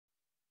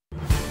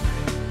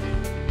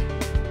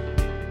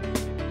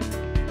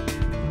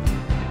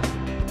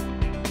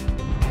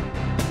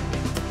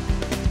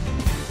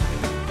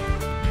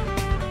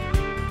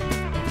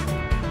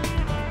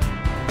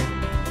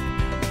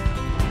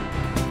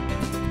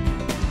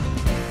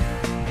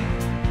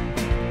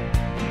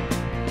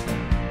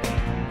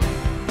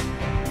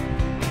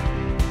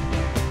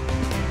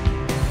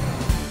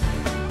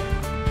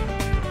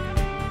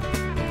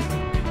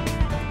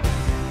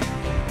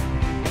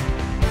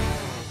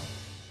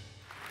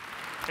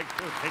Thank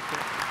you. Thank you.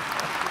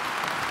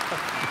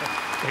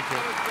 Thank you.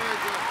 That was very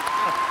good.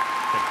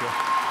 Thank you.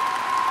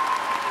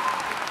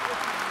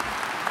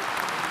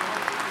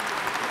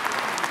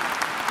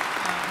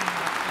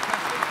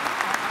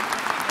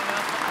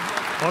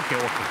 Okay.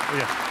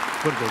 Yeah.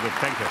 Good.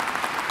 Thank you.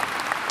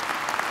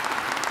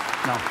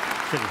 Now,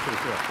 sit.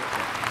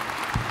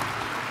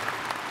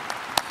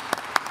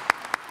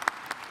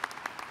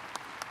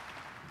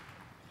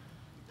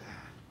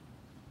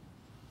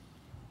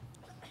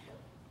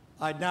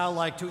 I'd now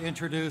like to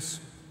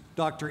introduce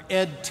Dr.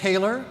 Ed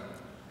Taylor,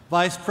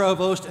 Vice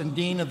Provost and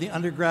Dean of the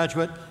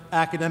Undergraduate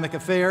Academic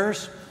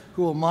Affairs,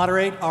 who will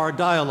moderate our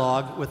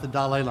dialogue with the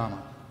Dalai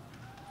Lama.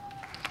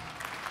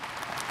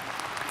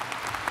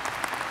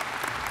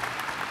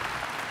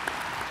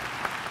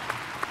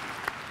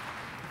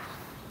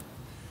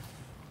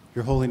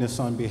 Your Holiness,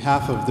 on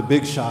behalf of the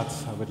big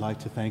shots, I would like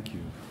to thank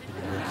you.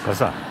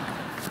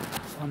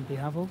 On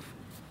behalf of?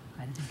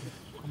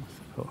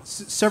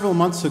 Several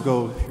months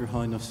ago, Your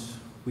Holiness,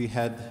 we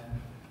had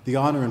the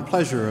honor and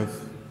pleasure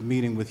of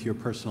meeting with your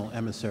personal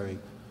emissary,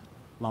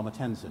 Lama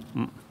Tenzin.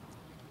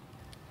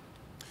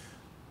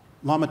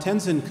 Lama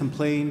Tenzin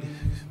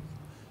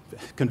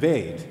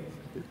conveyed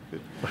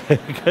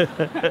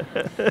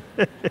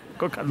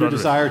your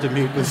desire to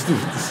meet with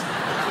students.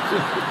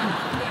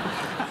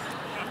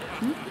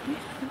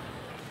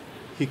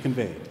 He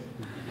conveyed.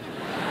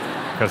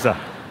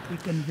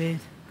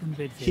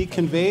 He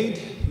conveyed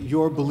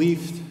your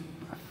belief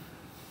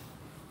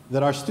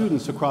that our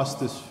students across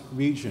this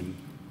region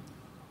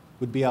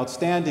would be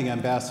outstanding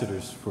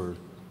ambassadors for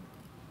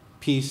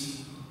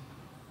peace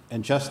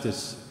and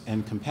justice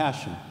and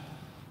compassion.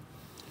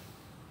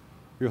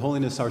 Your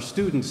Holiness, our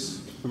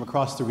students from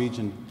across the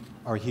region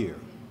are here.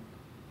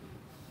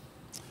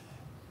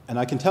 And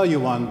I can tell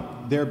you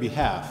on their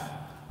behalf,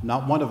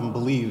 not one of them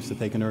believes that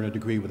they can earn a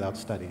degree without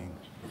studying.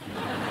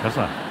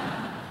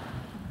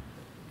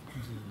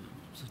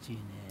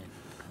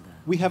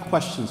 We have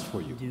questions for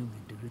you,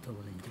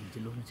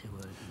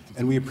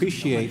 and we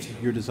appreciate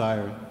your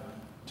desire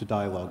to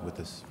dialogue with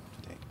us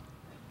today.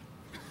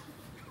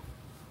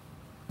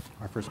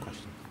 Our first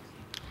question.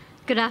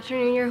 Good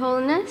afternoon, Your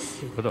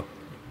Holiness.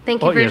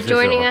 Thank you for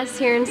joining us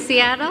here in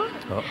Seattle.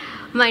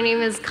 My name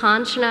is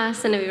Kanchana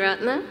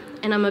Sanaviratna,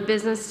 and I'm a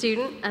business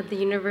student at the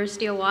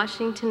University of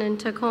Washington in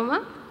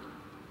Tacoma.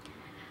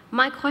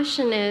 My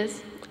question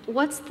is,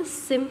 what's the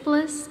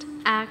simplest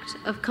act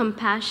of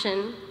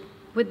compassion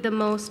with the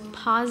most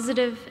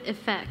positive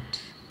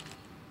effect?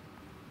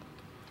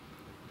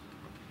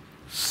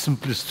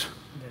 Simplest,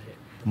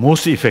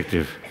 most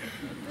effective.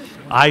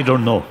 I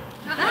don't know.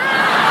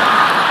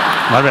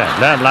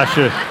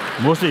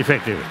 Most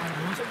effective.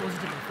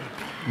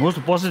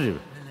 Most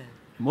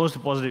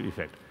positive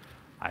effect.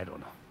 I don't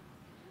know.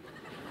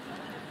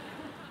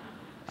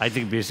 I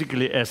think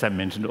basically, as I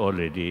mentioned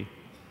already,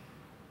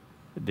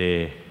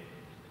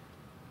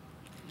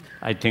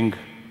 I think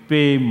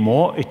pay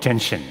more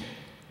attention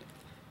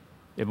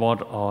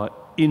about our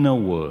inner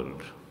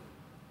world.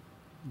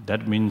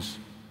 That means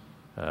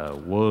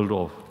world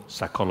of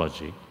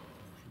psychology,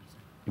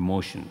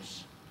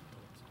 emotions,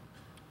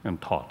 and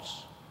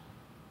thoughts.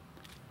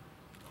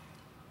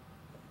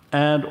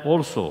 And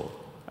also,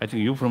 I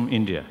think you're from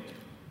India.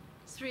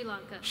 Sri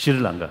Lanka. Sri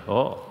Lanka,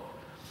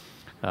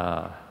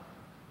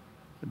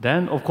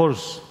 then, of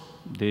course,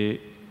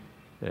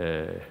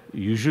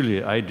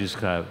 usually I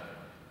describe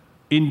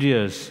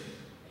India's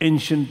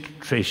ancient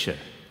treasure.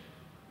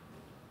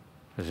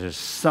 There's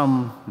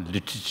some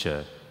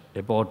literature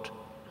about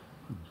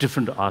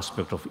different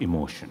aspects of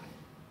emotion.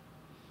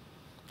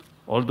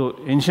 Although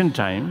ancient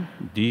time,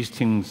 these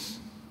things,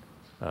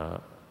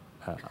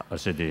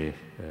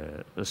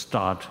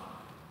 start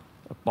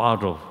a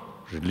part of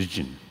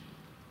religion,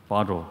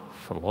 part of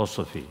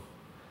philosophy.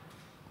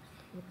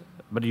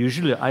 But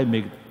usually I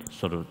make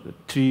sort of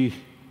three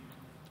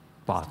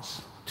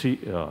parts.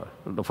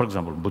 For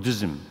example,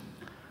 Buddhism,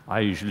 I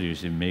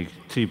usually make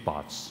three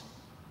parts,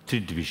 three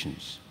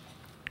divisions.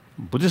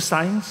 Buddhist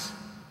science,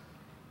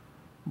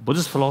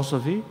 Buddhist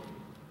philosophy,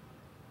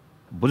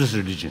 Buddhist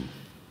religion.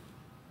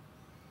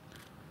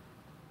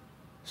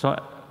 So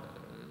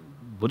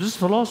Buddhist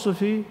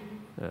philosophy,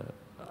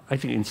 I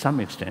think in some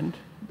extent,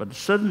 but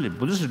certainly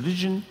Buddhist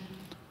religion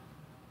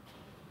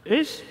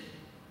is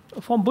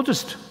from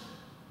Buddhist.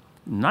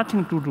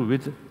 Nothing to do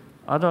with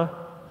other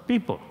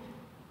people.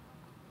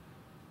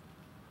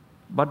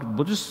 But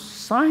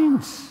Buddhist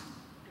science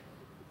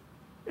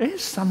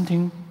is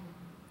something,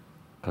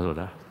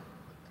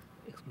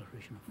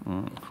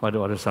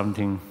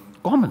 something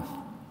common.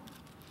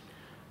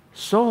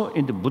 So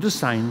in the Buddhist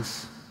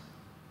science,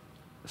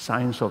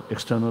 science of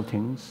external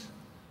things,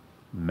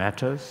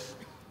 matters,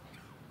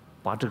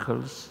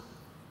 particles,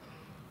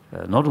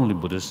 not only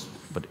Buddhist,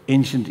 but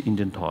ancient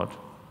Indian thought,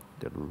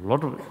 there are a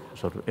lot of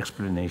sort of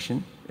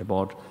explanation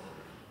about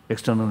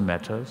external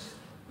matters,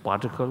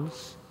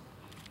 particles,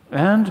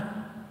 and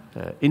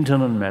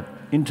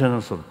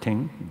internal sort of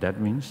thing, that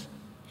means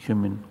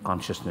human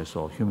consciousness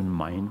or human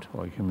mind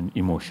or human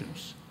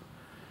emotions.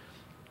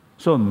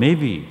 So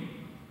maybe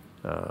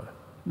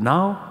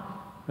now,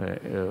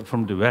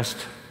 from the West,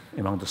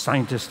 among the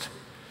scientists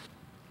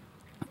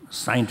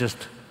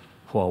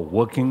who are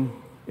working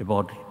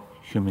about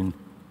human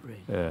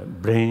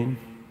brain,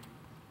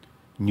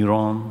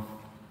 neuron,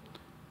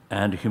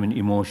 and human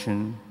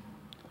emotion,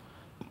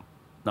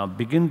 now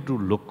begin to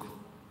look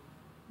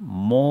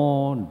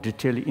more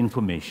detailed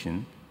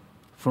information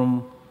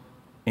from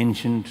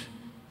ancient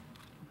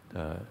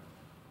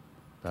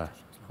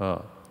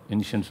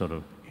sort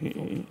of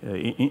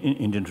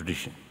Indian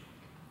tradition.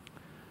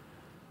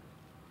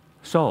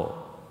 So,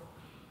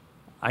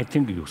 I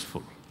think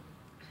useful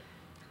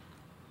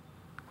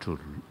to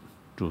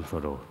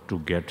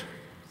get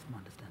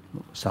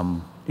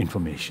some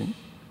information,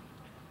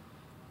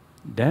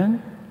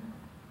 then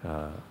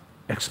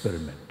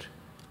experiment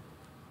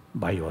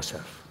by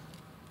yourself.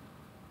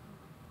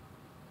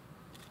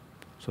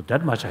 So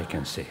that much I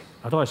can say.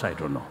 Otherwise, I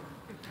don't know.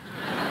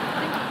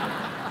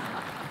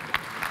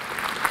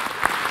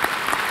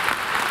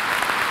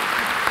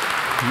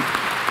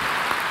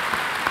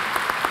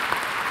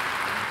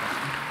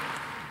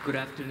 Good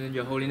afternoon,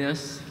 Your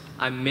Holiness.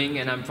 I'm Ming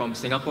and I'm from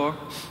Singapore.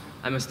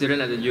 I'm a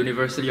student at the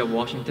University of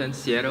Washington,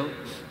 Seattle,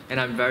 and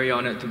I'm very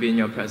honored to be in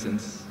your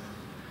presence.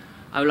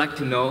 I would like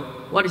to know,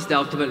 what is the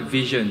ultimate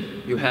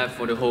vision you have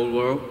for the whole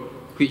world,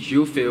 which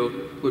you feel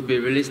would be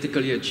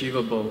realistically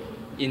achievable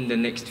in the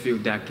next few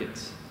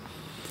decades?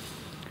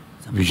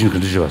 Vision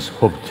conditions,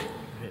 hope.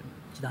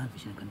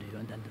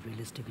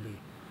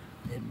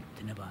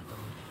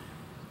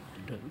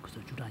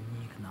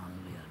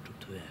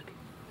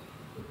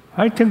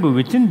 I think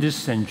within this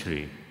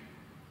century,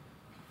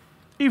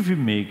 if we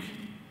make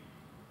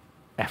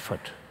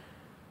effort,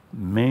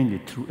 mainly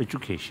through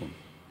education,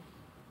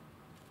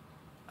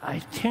 I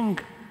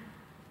think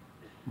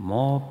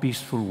more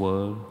peaceful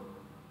world,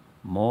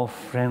 more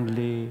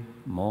friendly,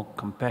 more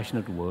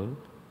compassionate world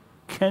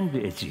can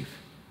be achieved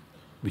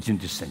within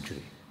this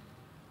century.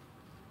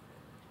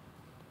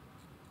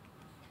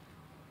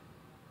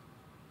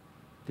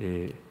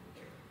 The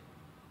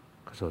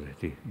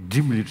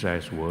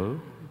demilitarized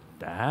world,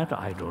 that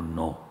I don't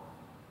know.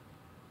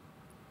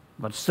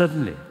 But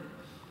certainly,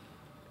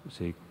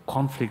 say,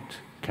 conflict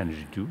can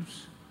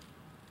reduce.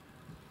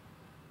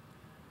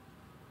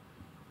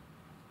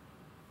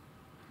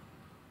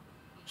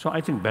 So I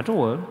think better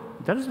world,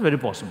 that is very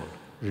possible,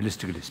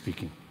 realistically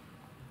speaking.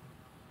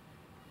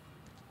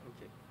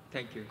 Okay,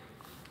 thank you.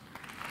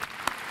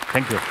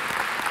 Thank you.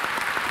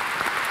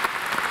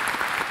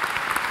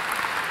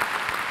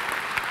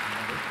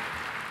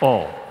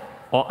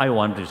 All I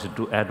want is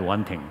to add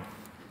one thing.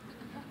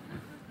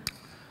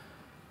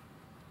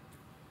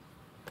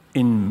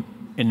 In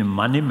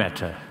money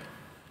matter,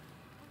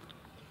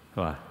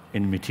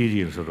 in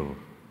material sort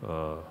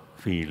of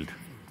field,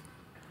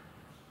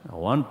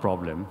 one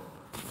problem,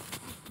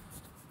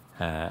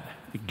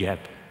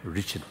 gap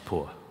rich and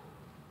poor.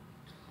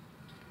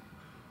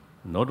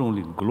 Not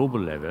only global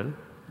level,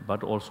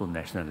 but also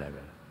national level.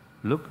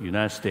 Look,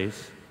 United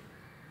States,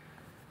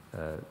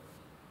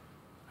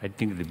 I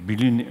think the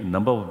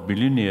number of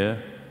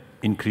billionaires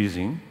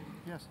increasing.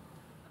 Yes.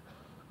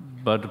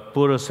 But the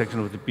poorer section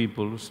of the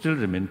people still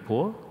remain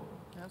poor.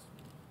 Yes.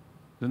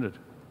 Isn't it?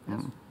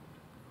 Yes.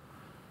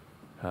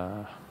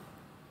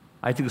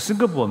 I think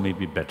Singapore may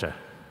be better.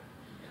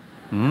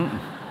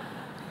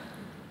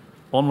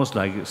 Almost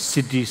like a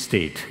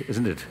city-state,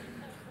 isn't it?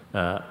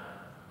 I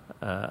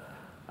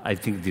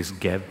think this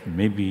gap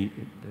may be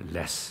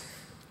less.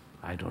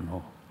 I don't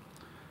know.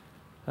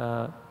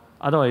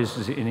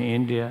 Otherwise, in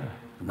India,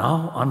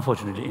 now,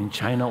 unfortunately, in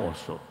China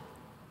also,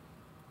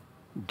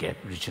 gap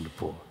rich and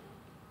poor,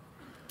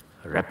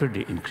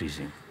 rapidly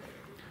increasing.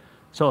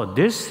 So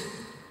this,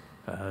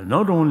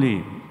 not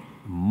only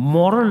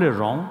morally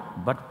wrong,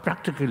 but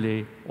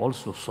practically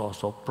also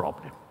source of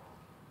problem.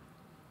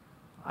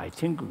 I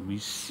think we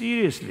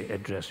seriously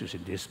address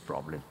this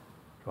problem.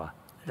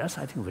 That's,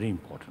 I think, very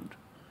important.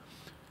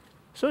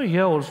 So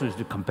here also is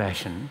the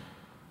compassion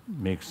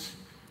makes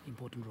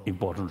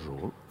important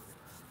role.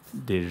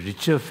 The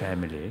richer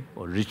family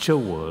or richer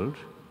world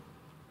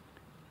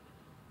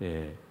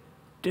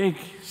take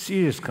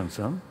serious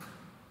concern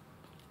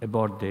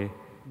about the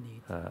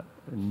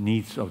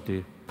needs of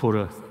the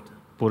poorer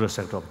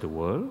sector of the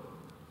world,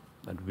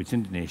 and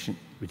within the nation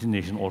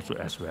also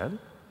as well.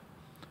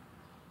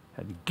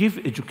 And give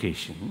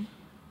education,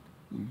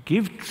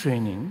 give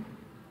training,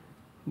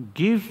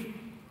 give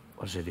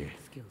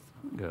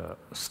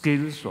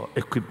skills or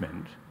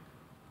equipment.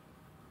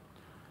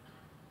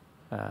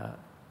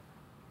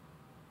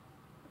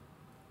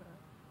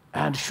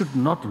 And should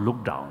not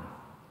look down,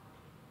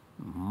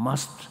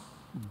 must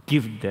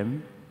give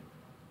them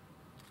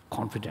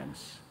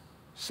confidence,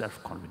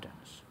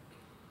 self-confidence.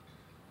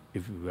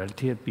 If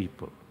wealthier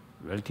people,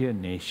 wealthier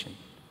nation,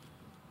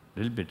 a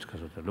little bit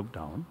because of the look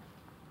down,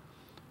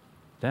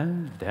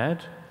 then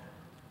that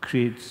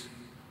creates,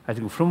 I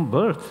think from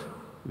birth,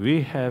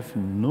 we have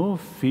no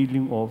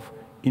feeling of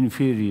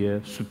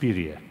inferior,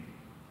 superior.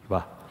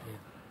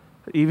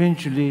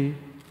 Eventually,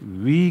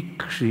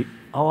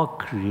 our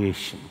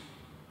creation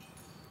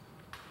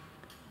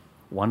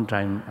One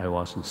time I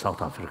was in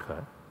South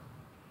Africa,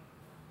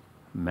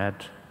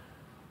 met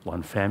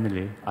one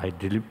family. I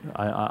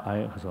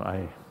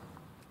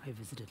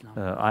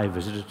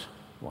visited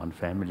one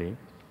family.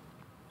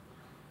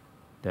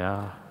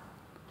 There,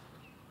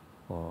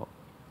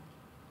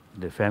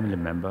 the family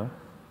member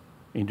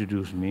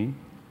introduced me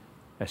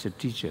as a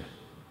teacher.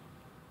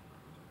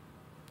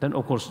 Then,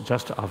 of course,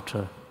 just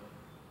after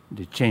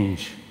the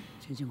changing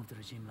of the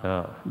regime,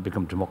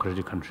 become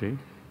democratic country,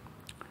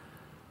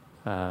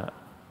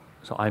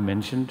 so I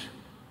mentioned,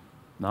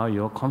 now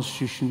your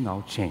constitution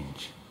now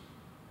change.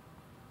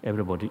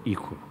 Everybody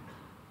equal.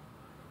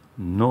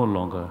 No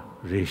longer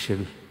racial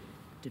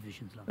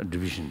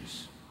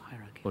divisions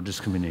or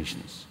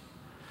discriminations.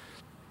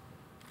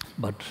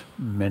 But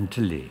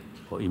mentally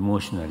or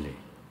emotionally,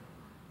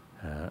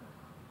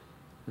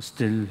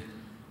 still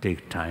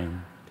take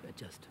time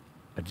to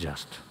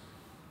adjust.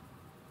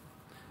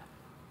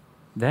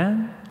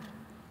 Then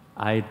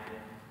I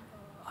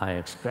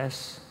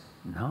express,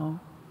 now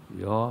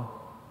your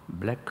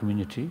black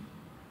community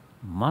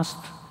must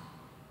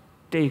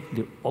take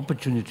the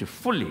opportunity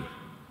fully,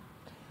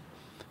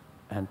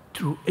 and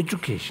through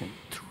education,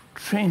 through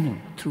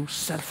training, through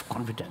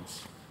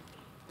self-confidence.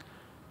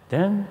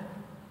 Then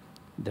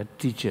the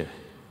teacher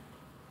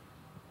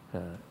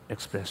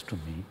expressed to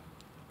me,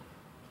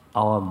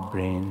 our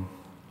brain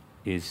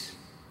is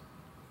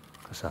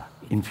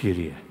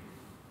inferior.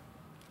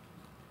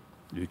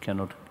 We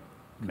cannot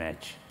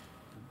match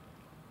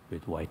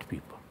with white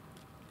people.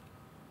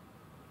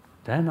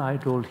 Then I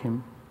told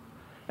him,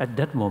 at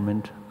that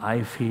moment,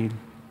 I feel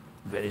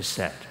very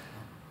sad.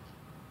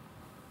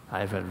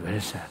 I felt very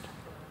sad.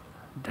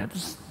 That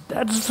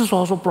is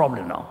also a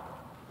problem now.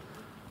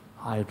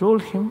 I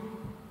told him,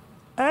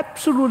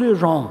 absolutely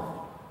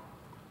wrong.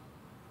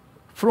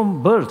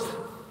 From birth,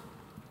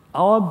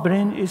 our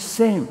brain is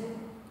same.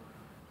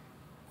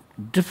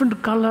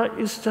 Different color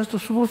is just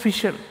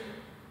superficial.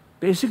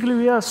 Basically,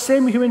 we are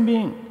same human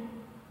being,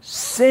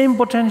 same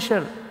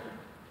potential,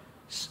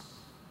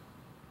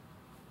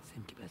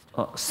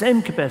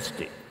 same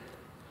capacity.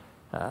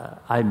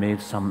 I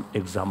made some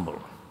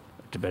example,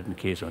 Tibetan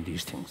case on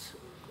these things.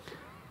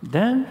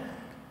 Then,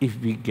 if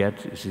we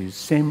get the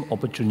same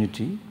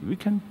opportunity, we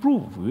can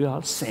prove we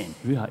are same,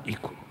 we are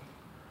equal.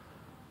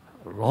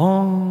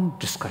 Long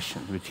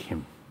discussion with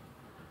him.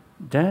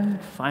 Then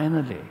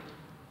finally,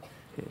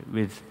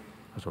 with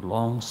a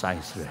long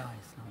sighs,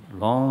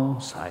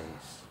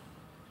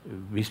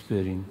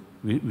 whispering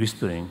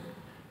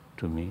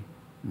to me,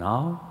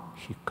 now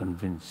he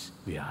convinced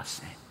we are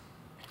same.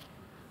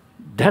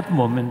 That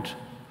moment,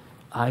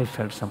 I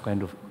felt some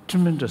kind of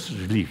tremendous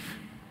relief.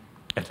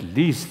 At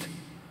least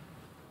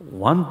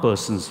one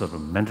person's sort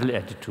of mental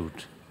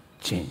attitude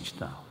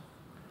changed now.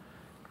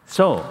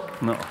 So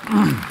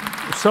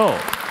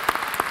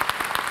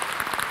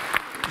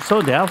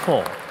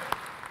therefore,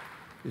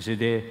 you see,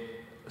 the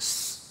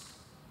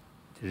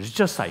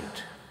richer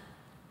side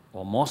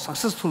or more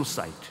successful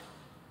side,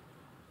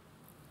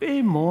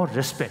 pay more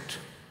respect,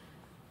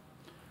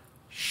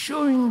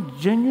 showing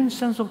genuine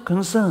sense of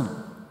concern,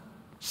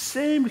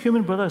 same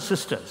human brothers and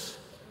sisters.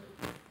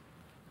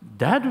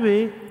 That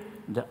way,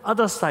 the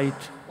other side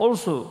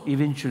also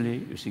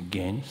eventually, you see,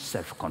 gain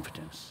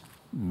self-confidence.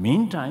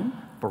 Meantime,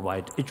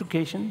 provide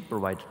education,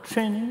 provide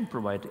training,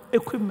 provide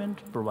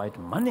equipment, provide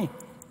money.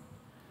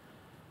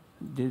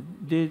 The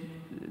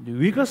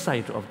weaker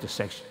side of the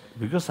section,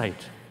 weaker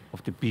side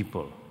of the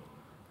people,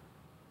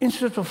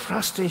 instead of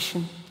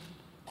frustration,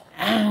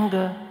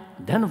 anger,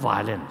 then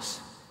violence,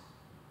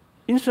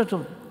 instead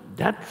of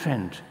that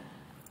trend,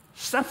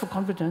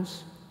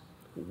 self-confidence,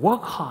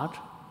 work hard,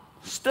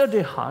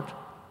 study hard,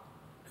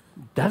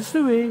 that's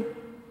the way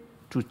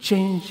to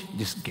change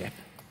this gap.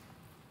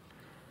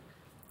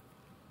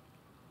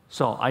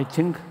 So I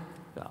think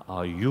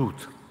our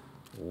youth,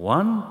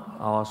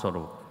 our sort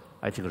of,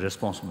 I think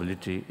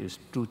responsibility is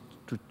to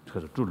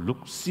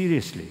look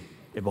seriously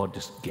about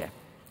this gap.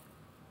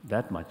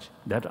 That much,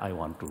 that I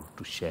want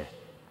to share.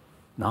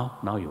 Now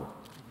you.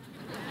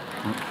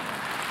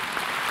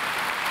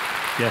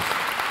 Yes.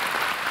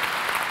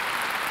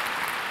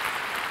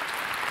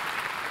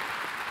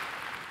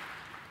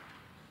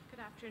 Good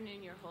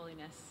afternoon, Your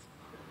Holiness.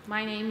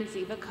 My name is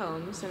Eva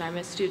Combs, and I'm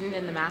a student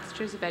in the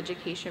Masters of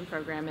Education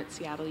program at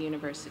Seattle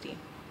University.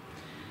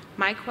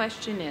 My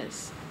question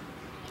is,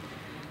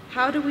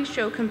 how do we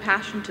show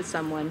compassion to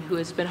someone who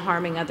has been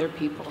harming other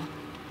people?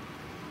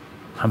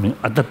 Harming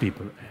other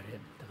people?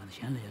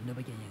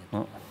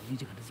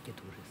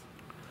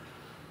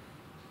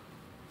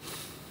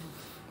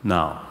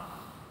 Now,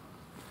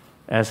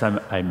 as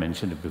I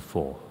mentioned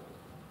before,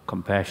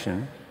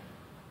 compassion,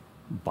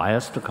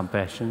 biased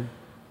compassion,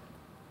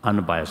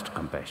 unbiased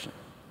compassion,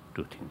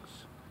 two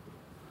things.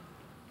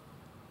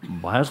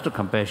 Biased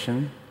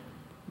compassion,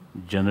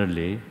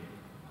 generally,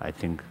 I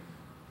think,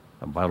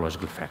 a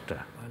biological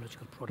factor,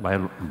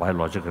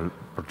 biological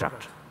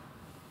product.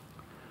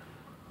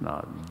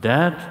 Now,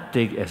 that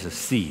take as a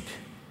seed.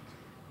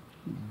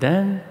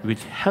 Then,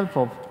 with help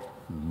of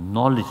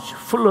knowledge,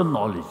 fuller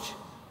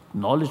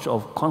knowledge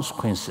of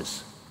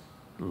consequences,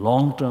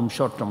 long-term,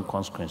 short-term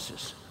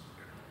consequences.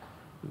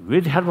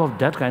 With the help of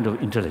that kind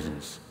of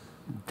intelligence,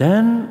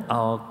 then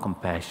our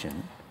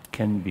compassion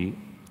can be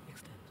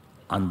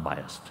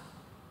unbiased.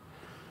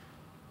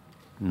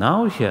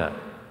 Now here,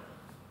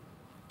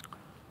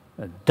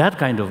 that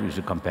kind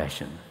of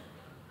compassion,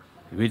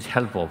 with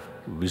help of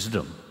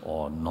wisdom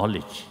or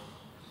knowledge,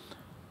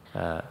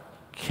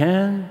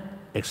 can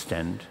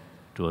extend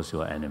towards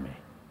your enemy.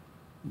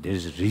 There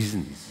is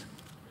reasons.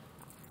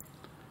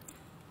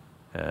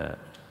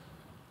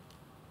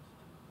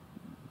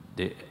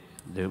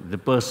 The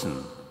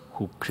person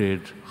who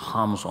creates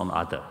harms on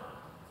other,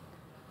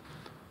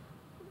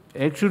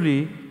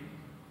 actually,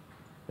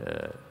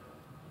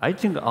 I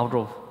think out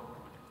of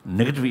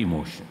negative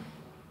emotion.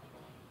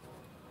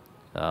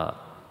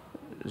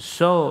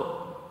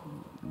 So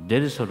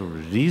there is sort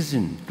of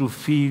reason to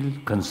feel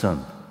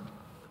concern.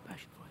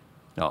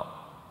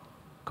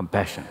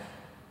 Compassion.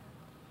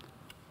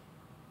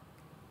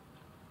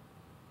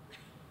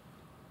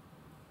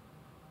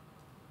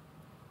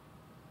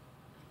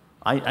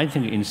 I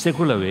think in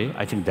secular way,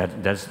 I think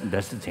that's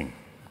the thing.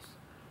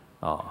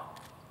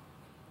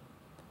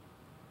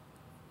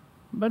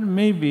 But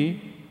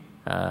maybe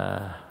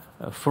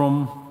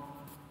from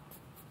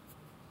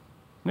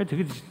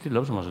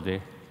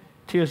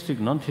theistic,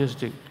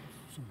 non-theistic,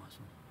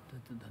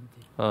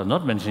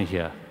 not mentioned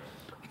here.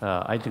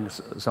 I think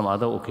some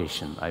other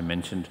occasion I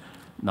mentioned.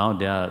 Now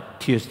there are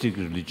theistic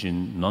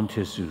religion,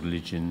 non-theistic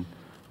religion,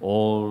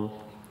 all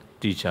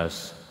teach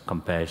us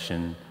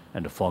compassion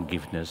and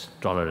forgiveness,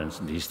 tolerance,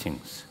 these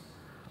things.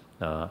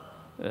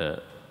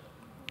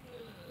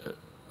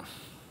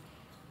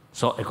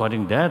 So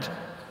according to that,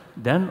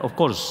 then of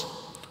course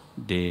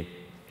the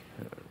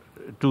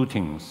two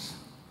things,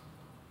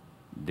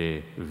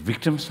 the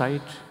victim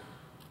side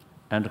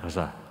and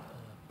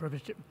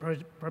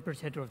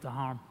perpetrator of the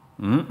harm.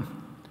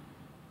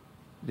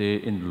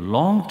 In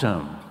long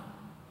term,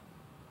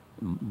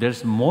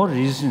 there's more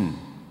reason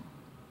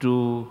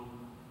to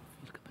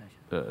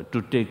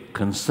take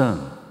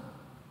concern,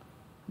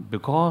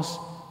 because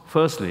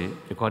firstly,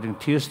 according to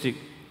theistic,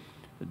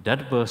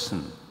 that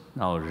person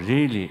now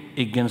really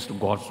against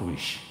God's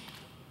wish.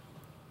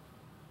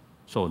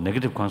 So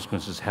negative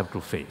consequences have to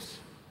face.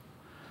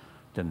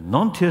 The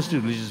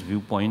non-theistic religious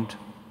viewpoint,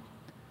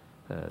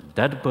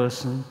 that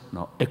person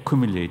now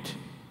accumulate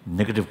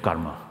negative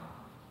karma,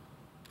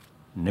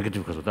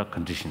 negative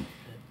condition.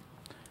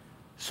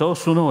 So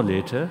sooner or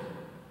later,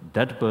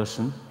 that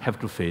person have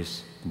to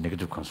face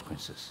negative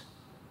consequences.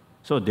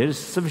 So there is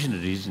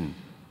sufficient reason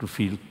to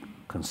feel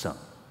concern.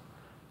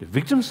 The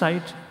victim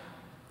side,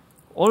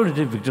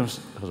 already victims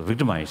are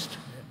victimized.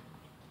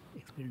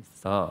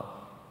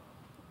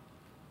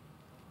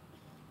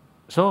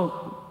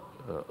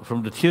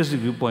 From the theistic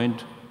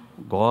viewpoint,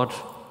 God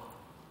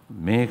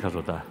make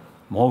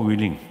more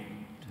willing,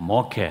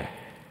 more care.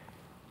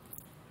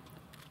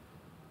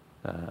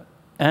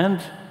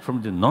 And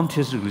from the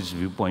non-theistic religious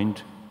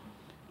viewpoint,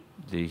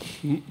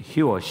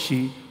 he or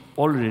she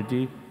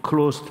already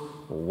closed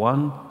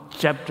one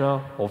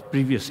chapter of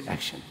previous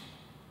action.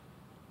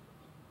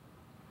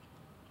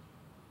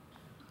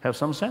 Have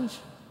some sense?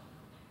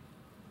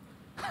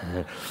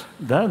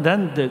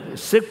 Then the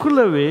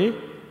secular way,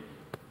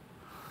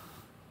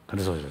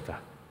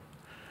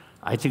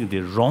 I think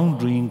the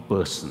wrongdoing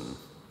person,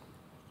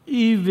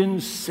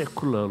 even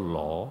secular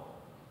law,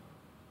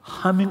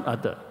 harming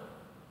other,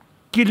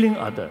 killing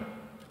other,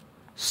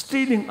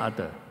 stealing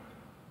other,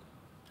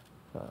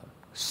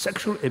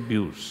 sexual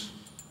abuse,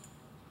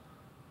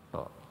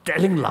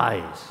 telling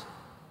lies,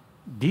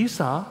 these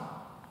are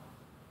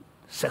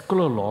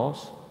secular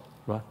laws,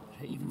 right?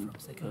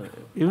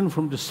 Even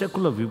from the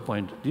secular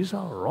viewpoint, these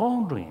are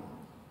wrongdoing.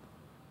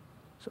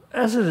 So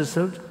as a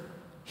result,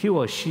 he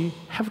or she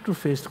have to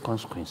face the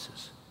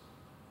consequences.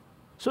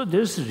 So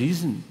there's a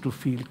reason to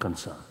feel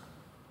concern.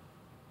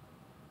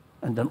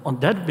 And then on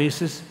that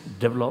basis,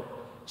 develop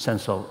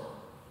sense of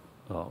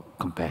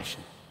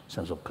compassion,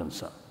 sense of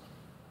concern.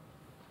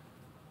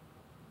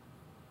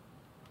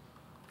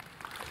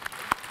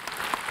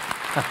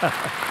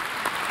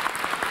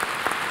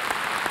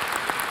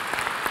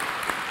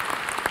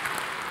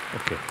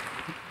 Okay.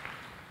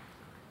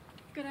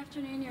 Good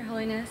afternoon, Your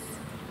Holiness.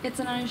 It's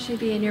an honor to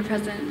be in your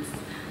presence.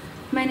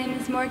 My name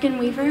is Morgan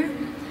Weaver,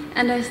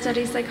 and I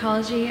study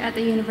psychology at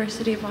the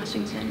University of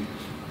Washington.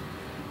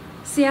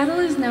 Seattle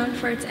is known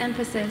for its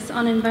emphasis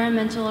on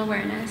environmental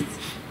awareness.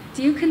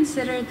 Do you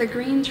consider the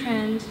green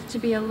trend to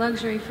be a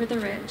luxury for the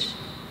rich?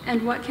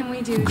 And what can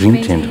we do to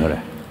maintain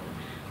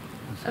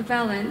a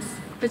balance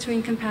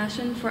between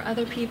compassion for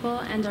other people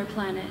and our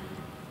planet?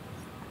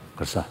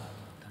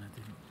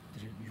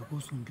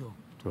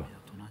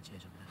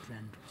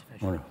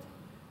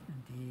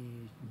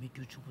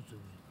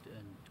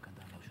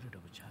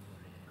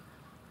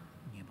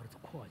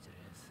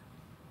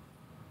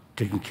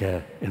 Taking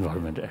care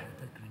environment.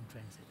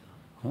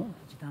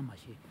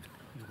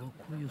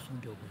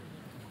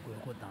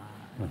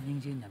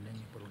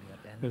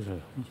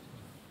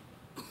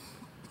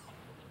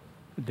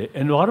 The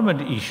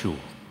environment issue,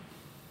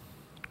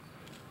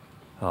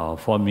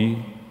 for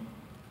me,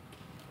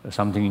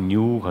 something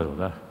new,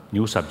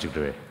 new subject,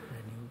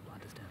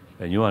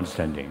 a new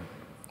understanding.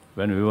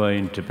 When we were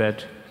in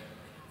Tibet,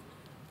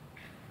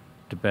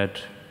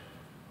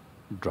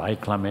 dry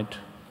climate,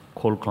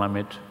 cold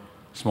climate,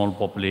 small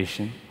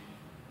population,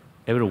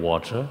 every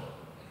water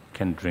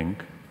can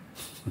drink,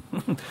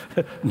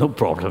 no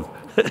problem.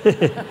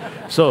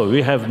 So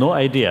we have no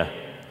idea,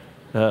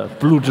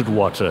 polluted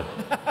water,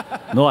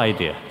 no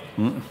idea.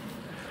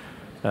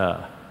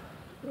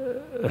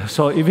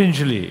 So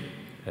eventually,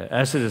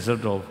 as a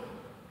result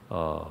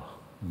of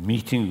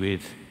meeting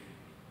with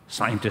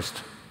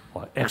scientists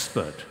or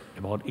experts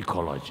about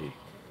ecology,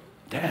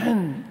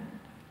 then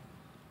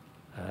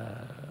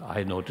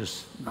I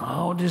noticed,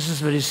 now this is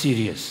very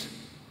serious.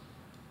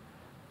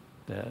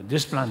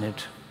 This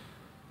planet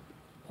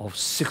of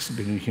 6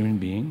 billion human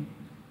beings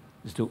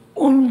is the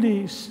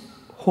only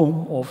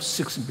home of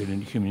 6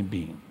 billion human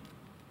beings.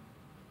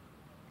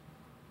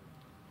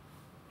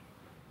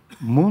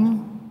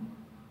 Moon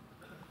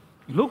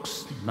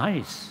looks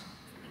nice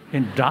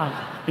in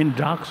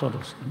dark sort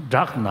of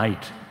dark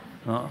night.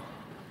 A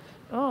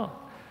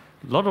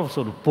lot of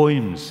sort of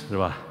poems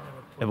about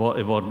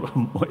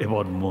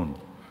moon.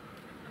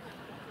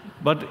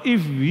 But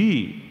if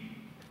we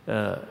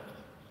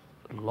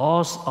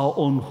lost our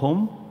own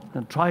home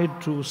and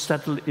tried to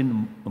settle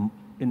in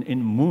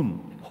moon,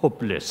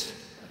 hopeless.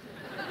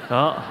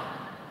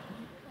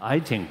 I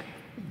think,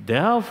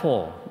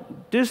 therefore,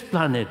 this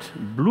planet,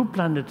 blue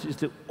planet, is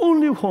the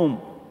only home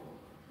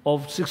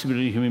of 6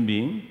 billion human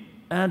beings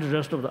and the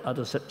rest of the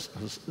other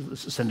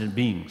sentient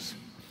beings.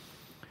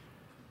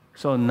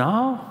 So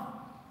now,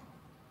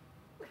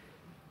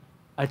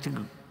 I think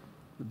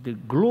the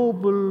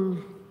global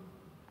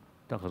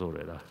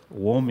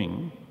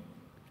warming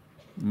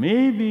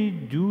may be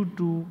due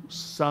to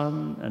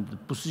sun and the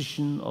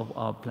position of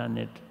our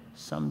planet,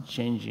 some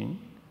changing,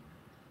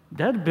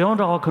 that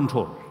beyond our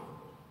control.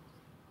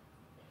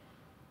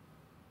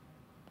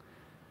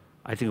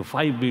 I think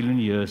 5 billion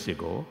years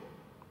ago,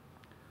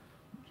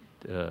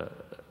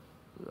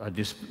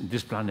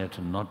 this planet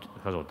not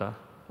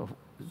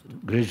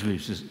gradually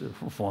is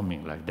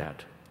forming like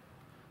that.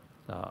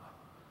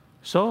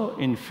 So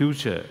in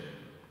future,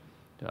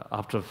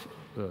 after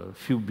a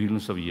few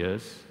billions of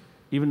years,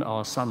 even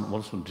our sun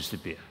also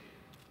disappear.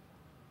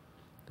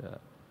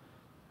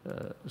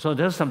 So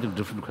there's something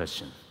different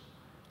question.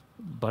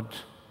 But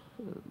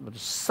to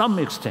some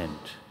extent,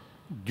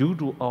 due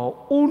to our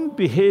own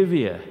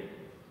behavior,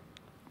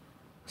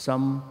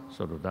 some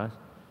sort of that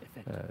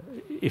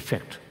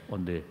effect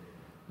on the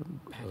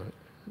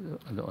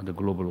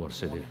global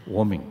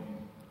warming.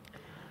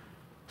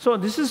 So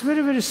this is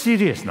very, very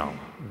serious now,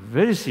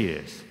 very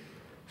serious.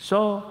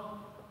 So,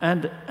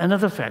 and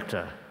another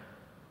factor,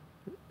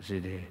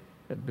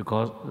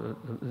 because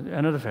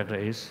another factor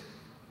is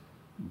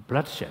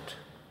bloodshed,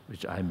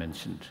 which I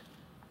mentioned.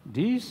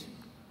 These,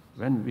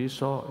 when we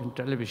saw in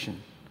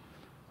television,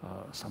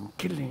 some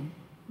killing,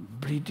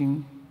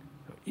 bleeding,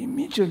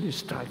 immediately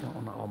striking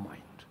on our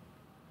mind.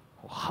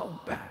 Oh, how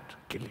bad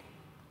killing.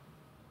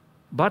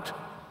 But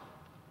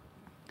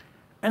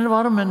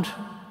environment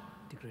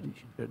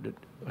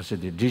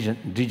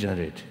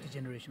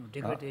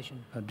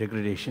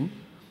degradation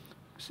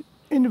is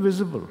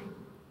invisible.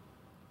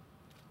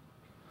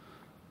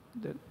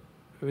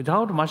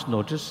 Without much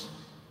notice,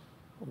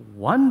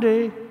 one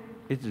day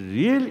its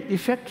real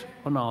effect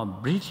on our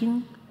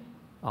breathing,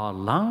 our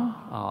lung,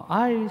 our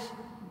eyes,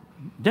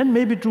 then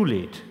may be too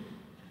late.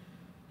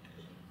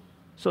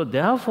 So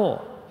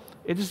therefore,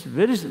 it is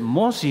very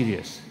more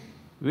serious.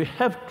 We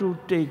have to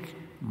take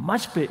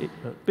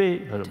pay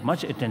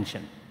much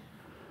attention.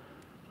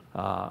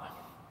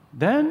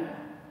 Then,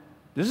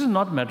 this is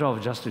not matter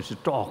of just to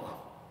talk,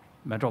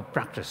 matter of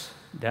practice.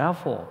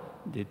 Therefore,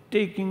 the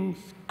taking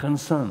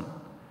concern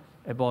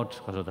about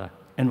the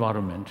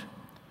environment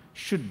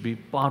should be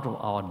part of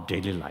our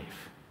daily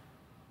life.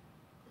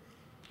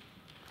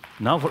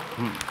 Now, for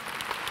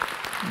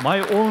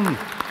my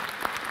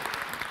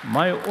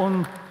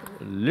own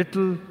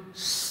little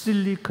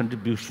silly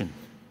contribution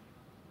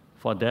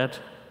for that,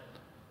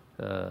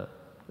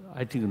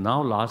 I think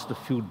now last a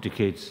few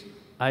decades,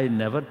 I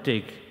never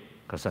take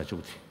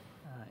kasachuti.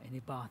 Any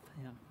bath,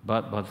 yeah.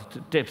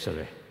 But tapes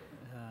away.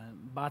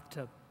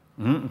 Bathtub.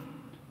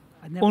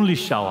 Only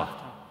shower.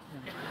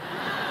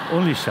 Yeah.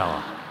 Only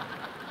shower.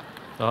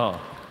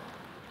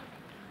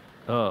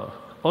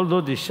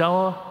 Although the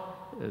shower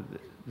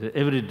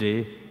every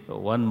day,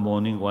 one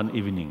morning, one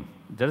evening,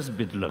 that's a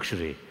bit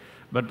luxury.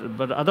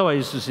 But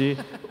otherwise, you see,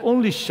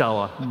 only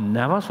shower,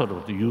 never sort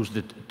of to use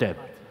the tap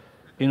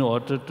in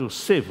order to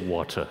save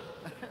water.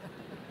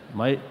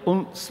 My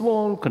own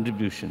small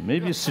contribution,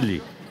 maybe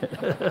silly.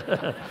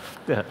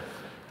 Yeah.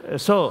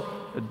 So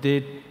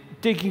they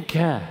taking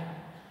care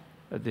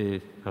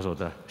because of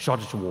the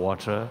shortage of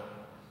water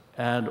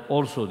and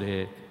also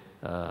the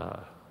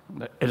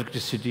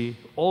electricity,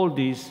 all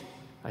these,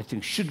 I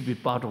think, should be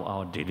part of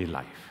our daily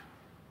life.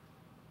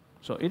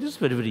 So it is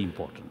very, very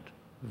important,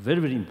 very,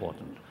 very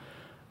important.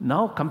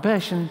 Now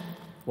compassion,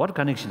 what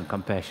connection?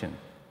 Compassion.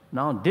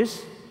 Now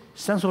this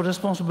sense of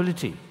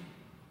responsibility,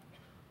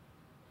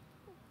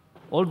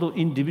 although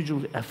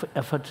individual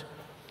effort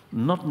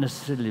not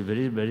necessarily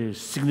very, very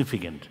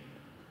significant,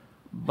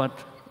 but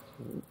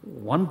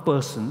one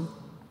person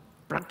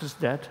practice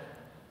that,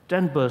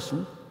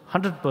 10%,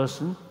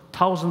 100%,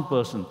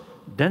 1,000%,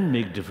 then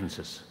make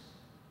differences.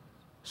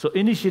 So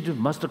initiative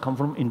must come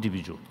from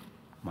individual.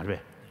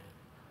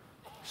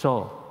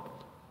 So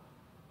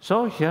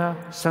here,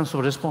 sense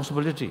of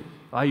responsibility.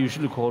 I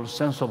usually call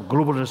sense of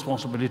global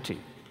responsibility,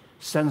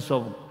 sense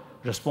of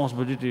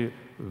responsibility,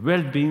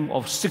 well-being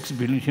of 6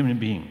 billion human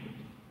beings.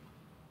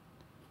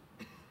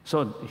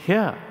 So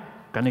here,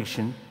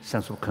 connection,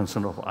 sense of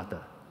concern of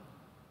other.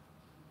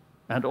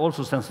 And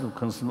also sense of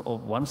concern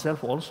of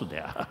oneself also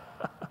there.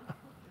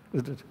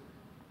 Isn't it?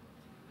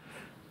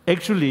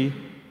 Actually,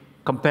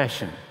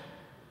 compassion.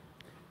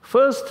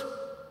 First,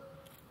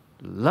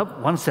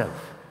 love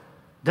oneself.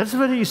 That's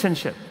very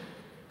essential.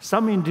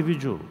 Some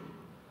individual,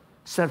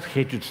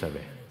 self-hatred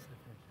survey.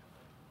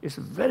 It's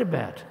very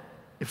bad.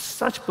 If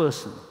such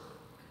person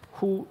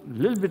who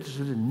little bit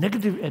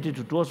negative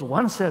attitude towards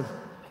oneself,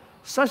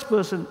 such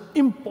person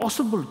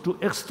impossible to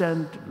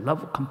extend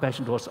love,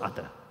 compassion towards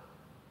other.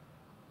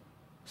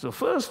 So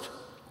first,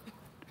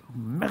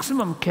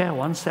 maximum care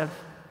oneself,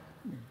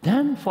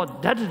 then for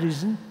that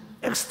reason,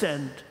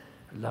 extend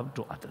love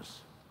to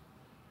others.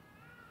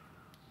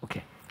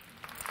 Okay.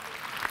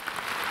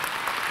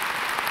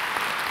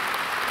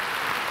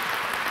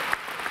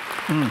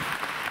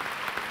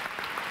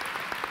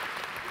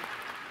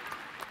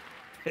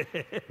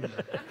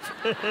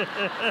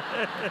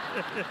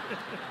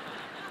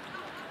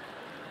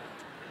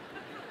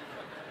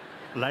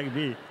 Like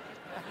me.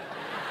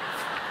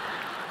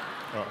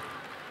 Oh.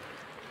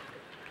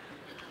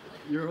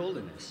 Your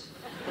Holiness.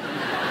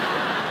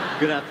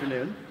 Good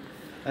afternoon.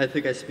 I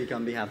think I speak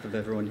on behalf of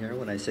everyone here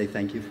when I say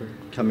thank you for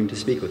coming to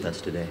speak with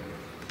us today.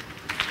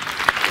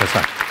 That's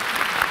right.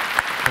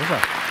 That's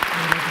right.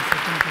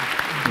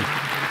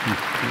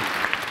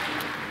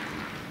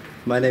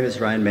 My name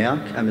is Ryan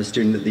Mayock. I'm a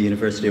student at the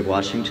University of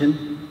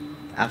Washington.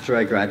 After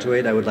I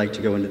graduate, I would like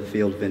to go into the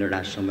field of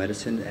international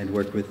medicine and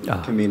work with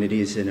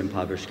communities in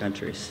impoverished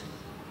countries.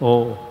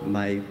 Oh.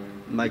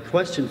 My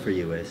question for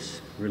you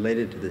is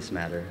related to this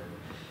matter.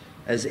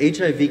 As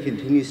HIV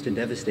continues to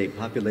devastate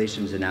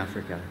populations in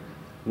Africa,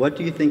 what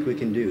do you think we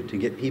can do to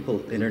get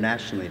people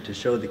internationally to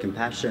show the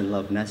compassion and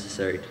love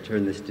necessary to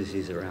turn this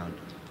disease around?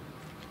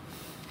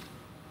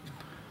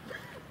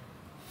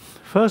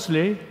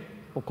 Firstly,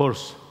 of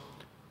course,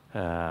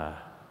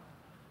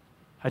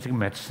 I think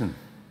medicine.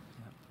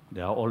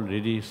 There are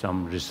already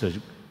some research,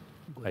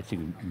 I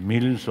think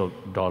millions of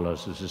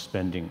dollars is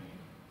spending.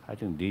 I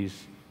think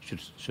these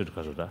should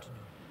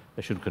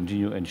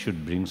continue and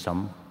should bring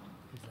some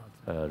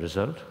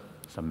result,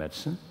 some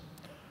medicine.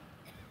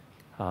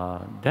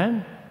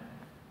 Then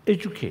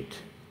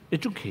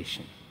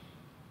education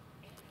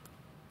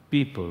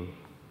people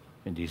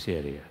in this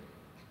area.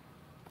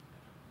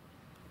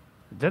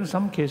 Then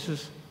some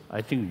cases,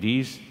 I think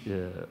these,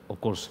 of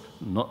course,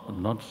 not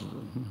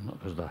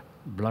the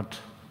blood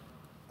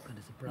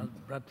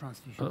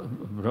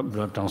transfusion.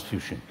 Blood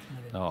transfusion.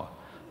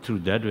 Through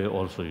that way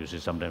also, you see,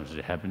 sometimes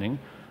it's happening.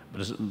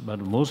 But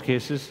in most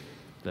cases,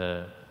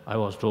 I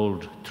was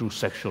told through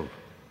sexual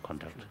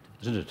contact,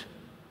 isn't it?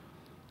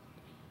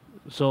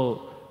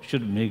 So,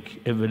 should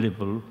make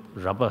available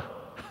rubber.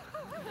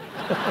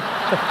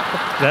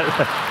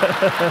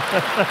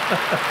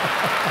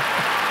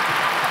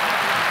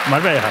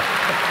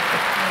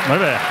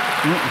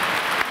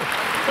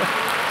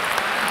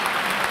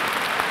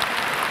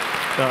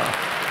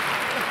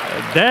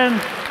 Then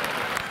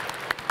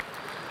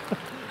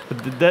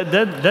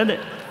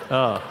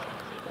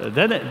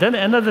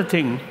another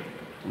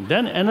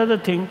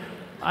thing.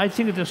 I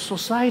think the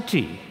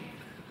society,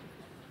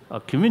 a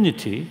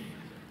community,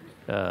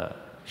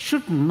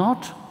 should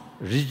not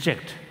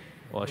reject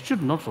or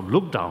should not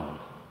look down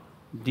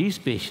these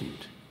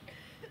patients.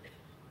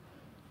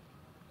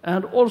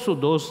 And also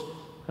those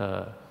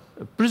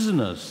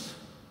prisoners.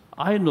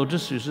 I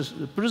noticed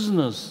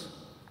prisoners,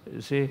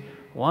 say,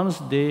 once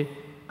they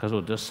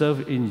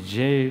serve in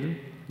jail,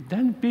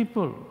 then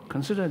people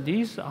consider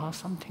these are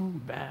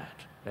something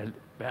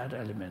bad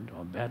element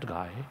or bad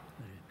guy.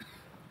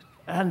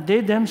 And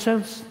they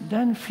themselves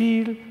then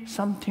feel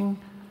something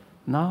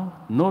now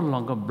no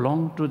longer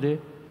belong to the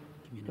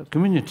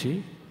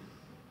community.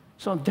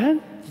 So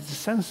then the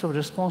sense of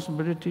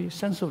responsibility,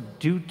 sense of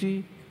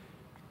duty,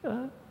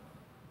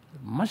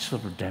 much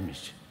sort of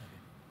damage.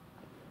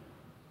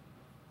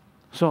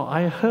 So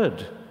I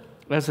heard,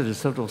 as a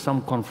result of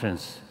some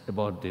conference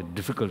about the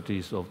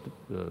difficulties of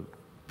the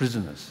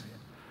prisoners,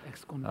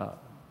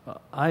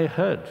 I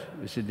heard,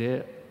 you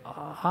see,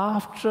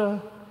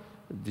 after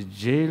the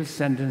jail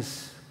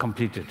sentence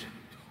completed,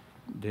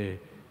 they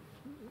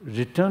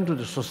return to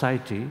the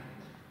society,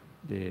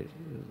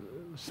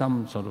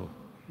 some sort of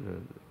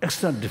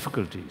extra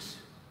difficulties.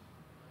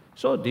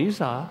 So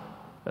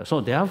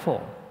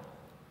therefore,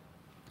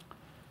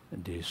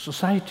 the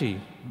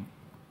society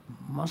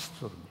must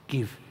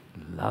give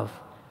love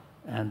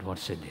and what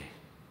say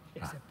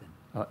they?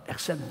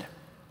 Accept them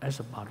as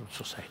a part of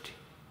society.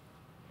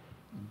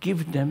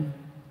 Give them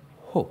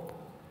hope.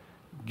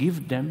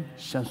 Give them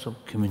sense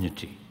of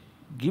community.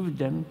 Give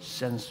them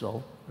sense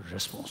of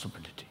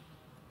responsibility.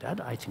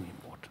 That I think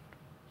important.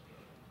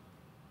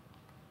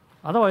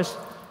 Otherwise,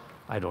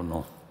 I don't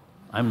know.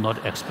 I'm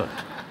not expert.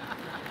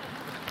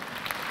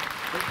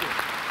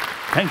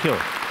 Thank you.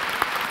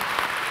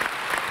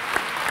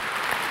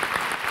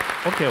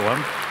 Okay,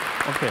 one.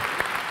 Okay.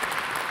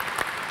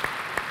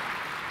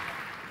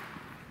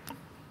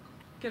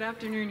 Good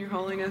afternoon, Your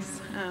Holiness.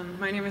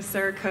 My name is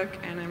Sarah Cook,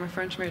 and I'm a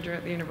French major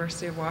at the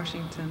University of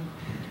Washington.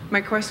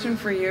 My question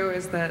for you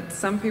is that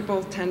some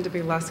people tend to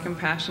be less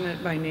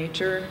compassionate by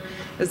nature.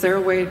 Is there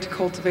a way to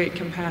cultivate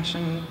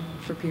compassion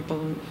for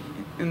people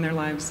in their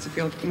lives to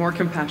feel more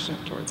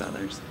compassionate towards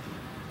others?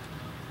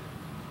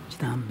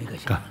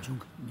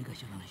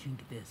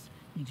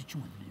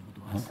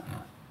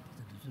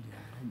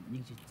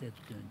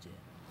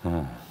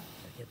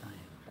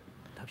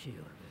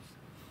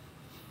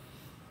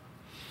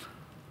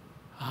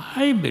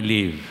 I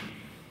believe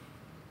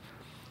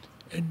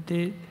at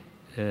the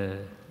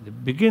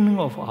beginning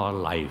of our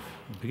life,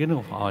 beginning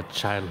of our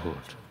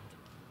childhood,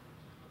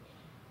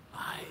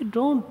 I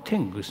don't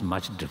think there's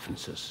much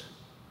differences.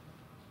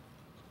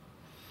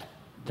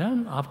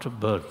 Then after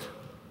birth,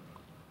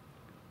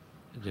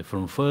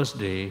 from first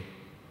day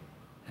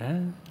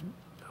and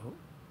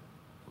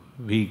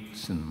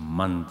weeks and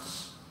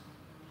months,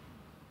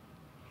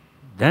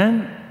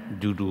 then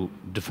due to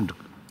different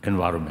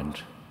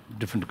environment,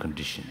 different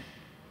condition,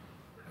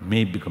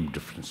 may become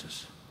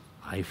differences,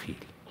 I feel.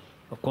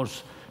 Of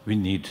course, we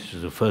need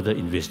further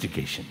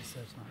investigation,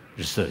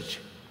 research.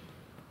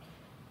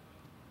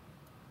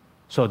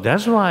 So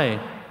that's why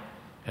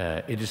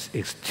it is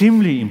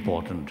extremely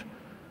important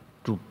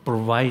to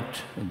provide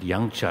the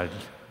young child,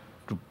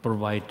 to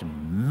provide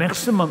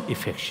maximum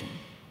affection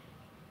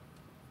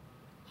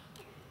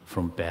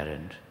from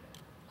parent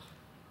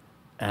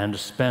and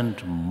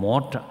spend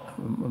more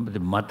time, the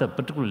mother,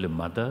 particularly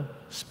mother,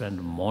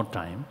 spend more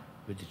time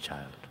with the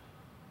child.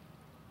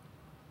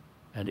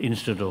 And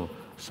instead of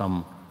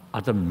some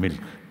other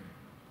milk,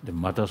 the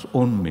mother's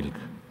own milk,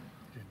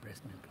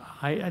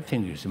 I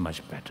think it's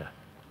much better.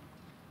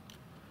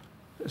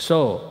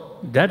 So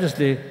that is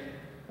the,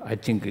 I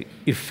think,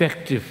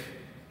 effective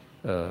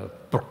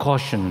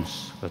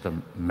precautions of the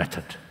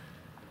method.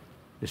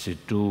 This is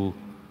to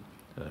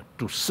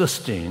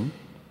sustain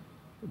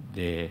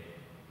the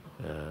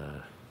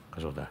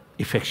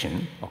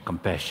affection or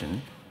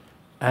compassion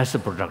as a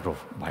product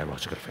of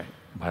biological fact,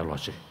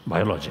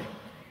 biology.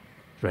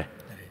 Right.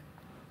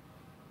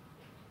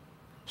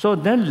 So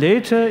then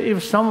later,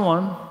 if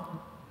someone,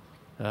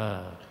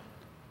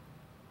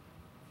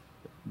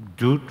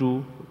 due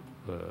to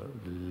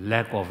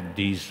lack of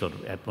these sort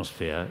of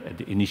atmosphere at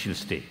the initial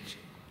stage,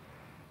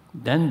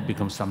 then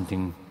becomes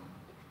something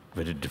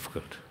very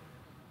difficult.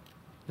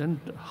 Then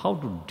how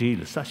to deal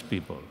with such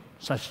people,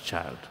 such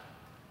child?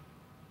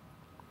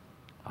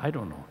 I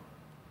don't know.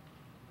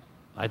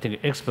 I think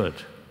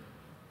expert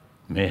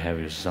may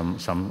have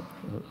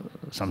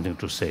something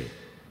to say.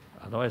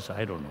 Otherwise,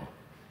 I don't know.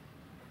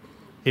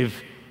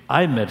 If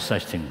I met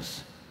such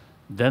things,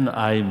 then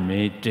I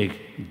may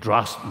take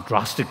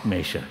drastic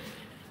measure.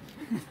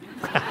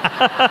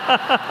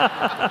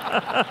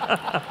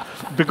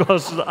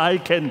 Because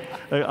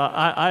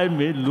I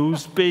may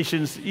lose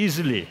patience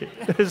easily.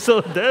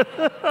 So then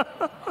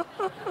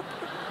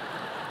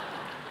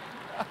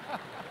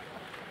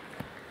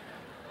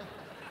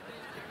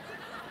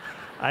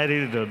I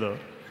really don't know.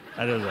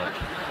 I don't know.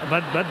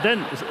 But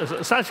then,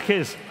 such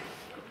case,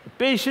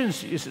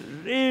 patience is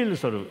really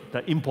sort of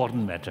the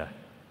important matter.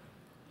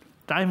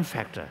 Time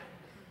factor.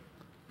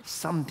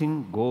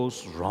 Something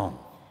goes wrong.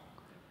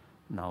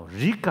 Now,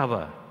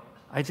 recover,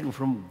 I think,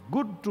 from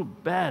good to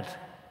bad,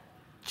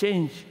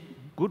 change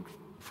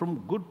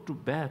from good to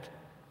bad,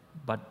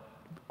 but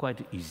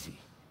quite easy.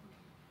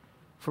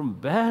 From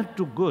bad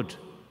to good,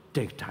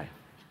 take time.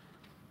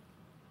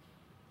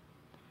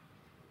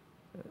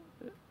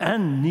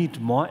 And need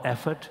more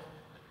effort,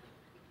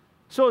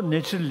 so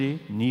naturally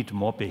need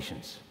more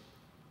patience.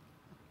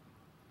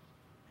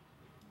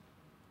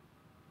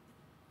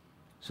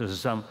 So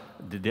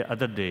the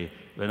other day,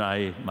 when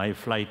my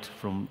flight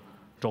from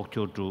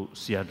Tokyo to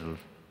Seattle,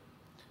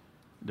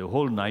 the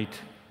whole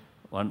night,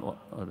 one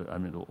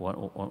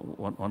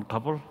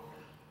couple,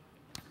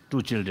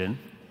 two children.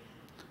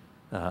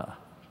 At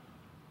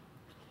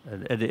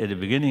the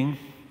beginning,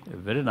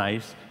 very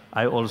nice.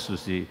 I also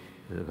see.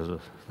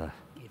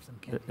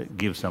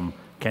 Give some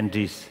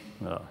candies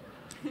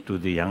to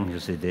the young, you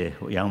see, the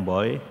young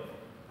boy.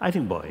 I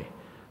think boy,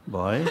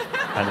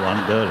 and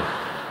one girl.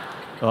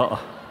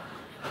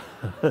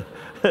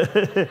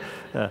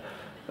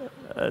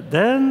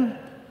 Then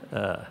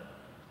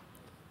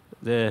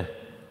the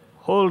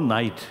whole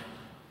night,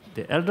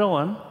 the elder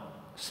one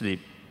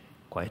sleep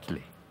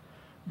quietly,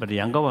 but the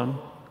younger one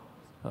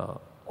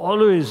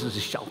always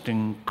is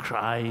shouting,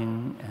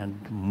 crying,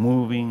 and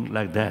moving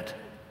like that.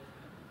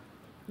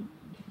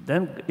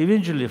 Then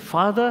eventually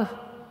father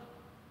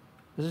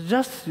It's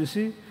just, you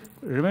see,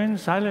 remain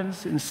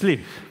silent in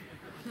sleep.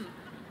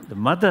 The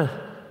mother,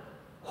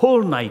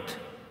 whole night,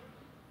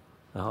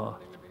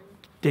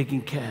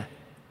 taking care.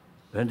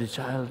 When the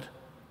child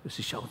is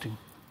shouting,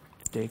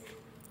 take,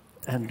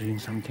 and doing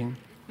something,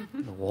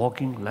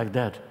 walking like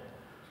that.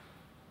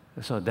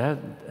 So that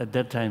at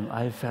that time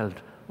I felt,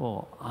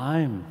 oh,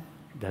 I'm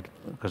that,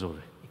 because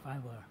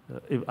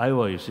if I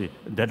were, you see,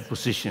 that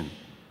position,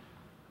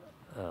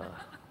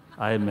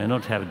 I may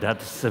not have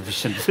that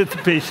sufficient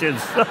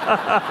patience.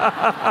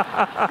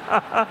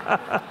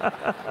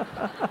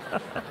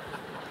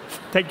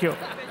 Thank you.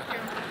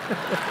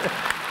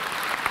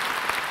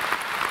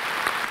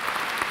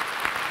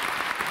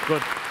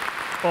 Good.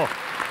 Oh,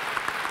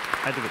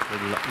 I think it's the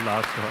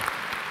last one.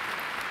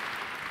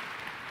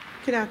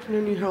 Good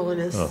afternoon, Your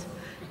Holiness.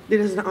 It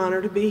is an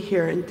honor to be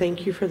here, and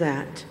thank you for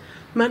that.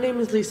 My name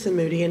is Lisa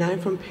Moody, and I'm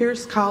from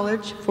Pierce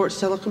College, Fort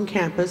Silicon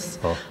campus,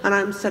 and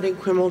I'm studying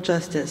criminal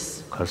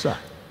justice.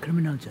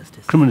 Criminal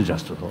justice. Criminal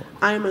justice.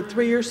 I am a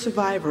 3-year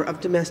survivor of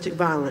domestic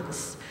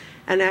violence,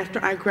 and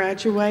after I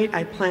graduate,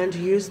 I plan to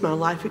use my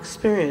life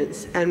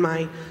experience and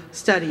my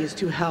studies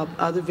to help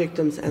other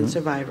victims and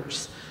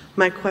survivors.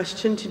 My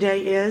question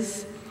today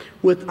is,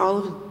 with all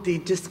of the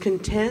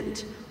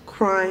discontent,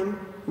 crime,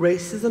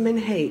 racism, and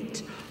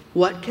hate,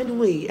 what can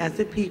we as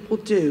a people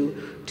do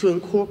to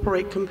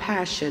incorporate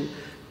compassion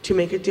to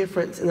make a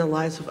difference in the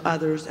lives of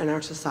others and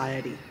our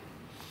society?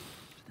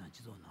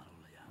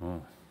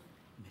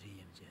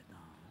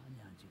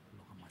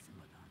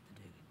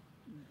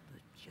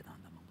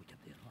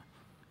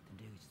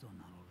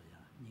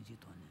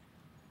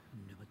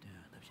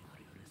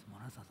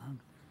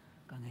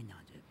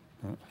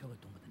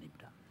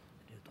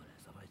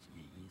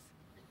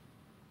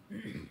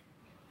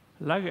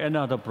 Like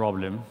another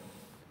problem,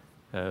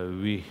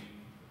 we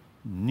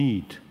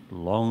need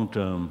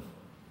long-term,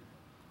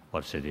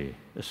 a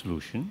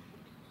solution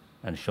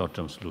and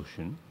short-term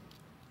solution.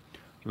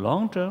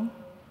 Long-term,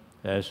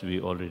 as we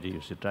already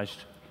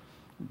touched,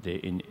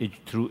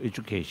 through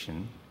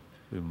education,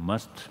 we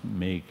must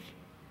make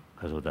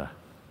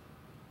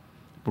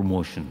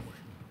promotion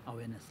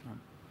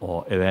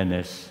or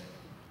awareness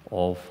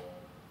of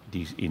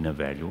these inner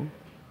value.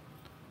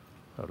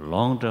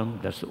 Long-term,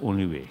 that's the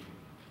only way.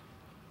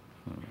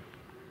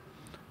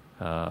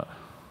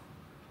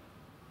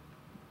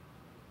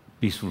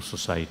 Peaceful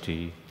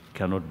society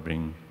cannot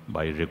bring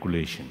by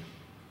regulation,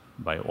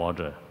 by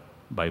order,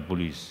 by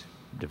police,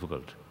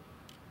 difficult.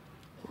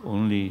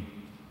 Only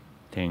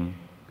thing,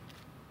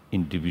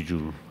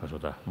 individual,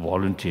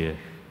 volunteer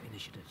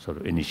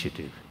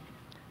initiative.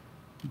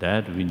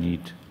 That we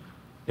need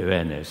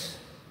awareness,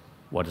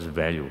 what is the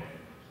value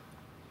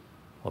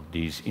of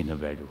these inner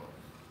value.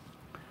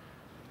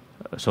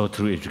 So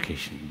through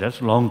education,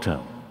 that's long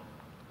term.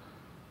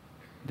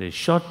 The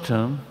short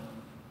term,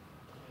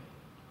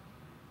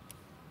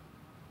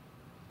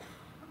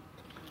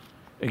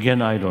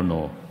 again, I don't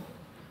know.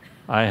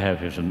 I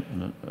have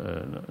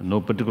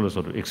no particular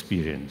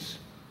experience.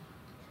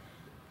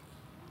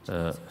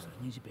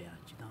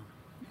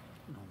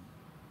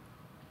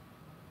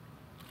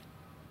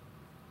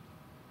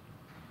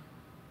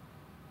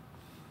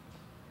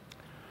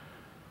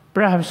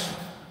 Perhaps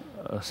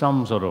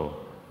some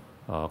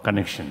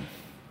connection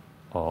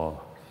or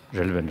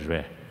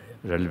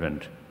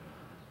relevant.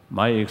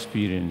 My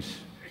experience,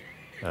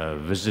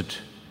 visit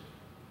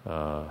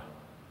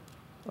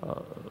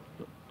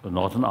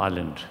Northern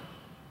Ireland,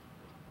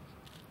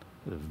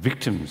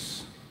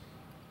 victims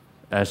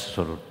as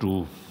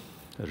two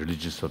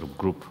religious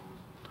group,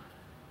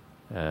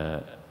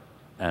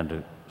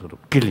 and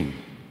killing.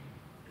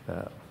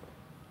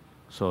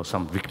 So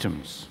some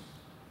victims.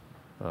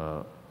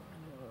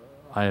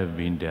 I have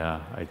been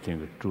there, I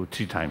think,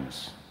 2-3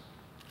 times.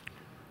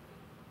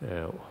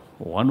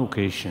 One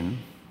occasion,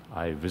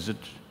 I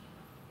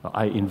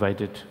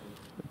invited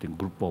the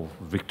group of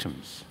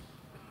victims.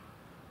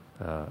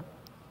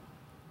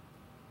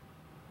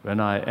 When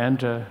I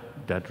enter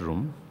that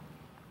room,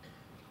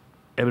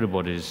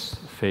 everybody's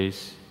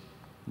face,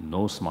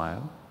 no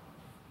smile,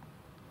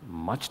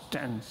 much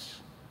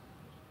tense,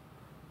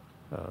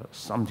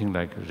 something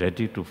like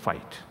ready to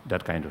fight,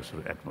 that kind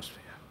of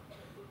atmosphere.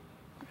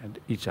 And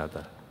each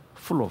other,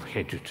 full of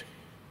hatred.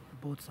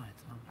 Both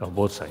sides.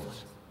 Both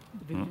sides.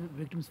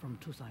 Victims from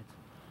 2 sides.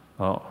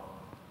 Oh.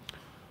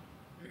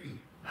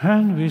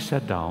 And we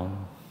sat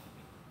down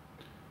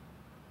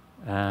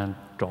and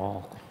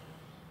talked.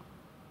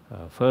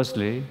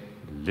 Firstly,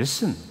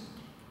 listen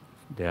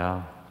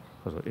their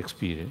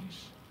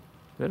experience.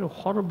 Very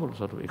horrible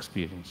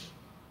experience.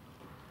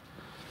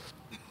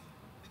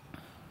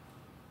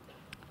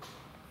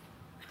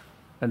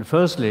 And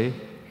firstly,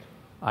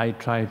 I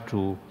tried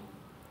to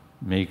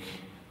make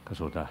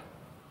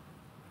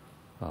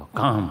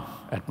calm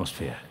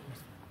atmosphere.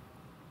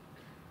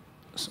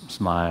 Some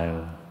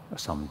smile,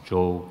 some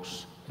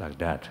jokes, like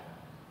that.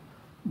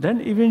 Then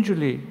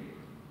eventually,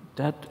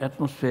 that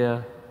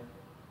atmosphere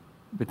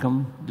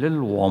become a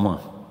little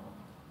warmer.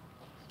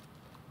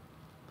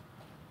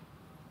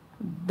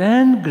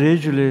 Then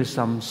gradually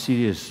some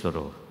serious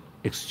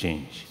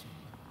exchange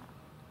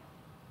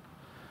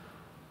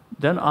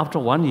Then after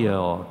 1 year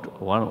or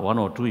one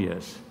or 2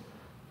 years,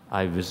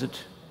 I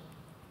visit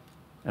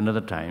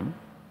another time.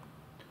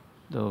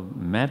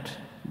 Met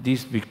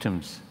these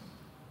victims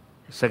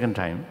second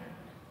time.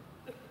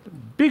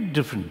 Big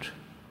difference.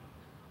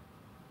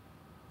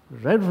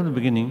 Right from the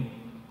beginning,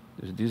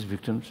 these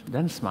victims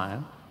then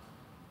smile.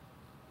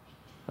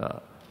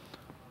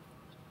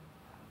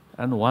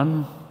 And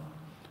one,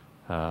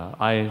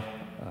 I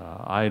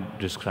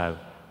describe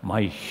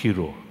my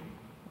hero.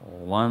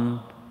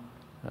 One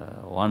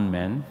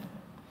man,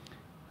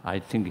 I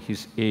think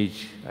his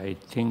age,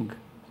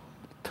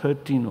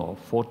 13 or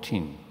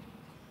 14,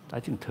 I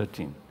think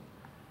 13.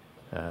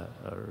 A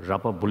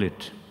rubber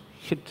bullet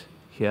hit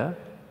here.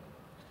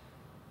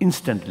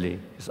 Instantly,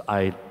 his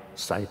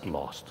eyesight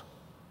lost.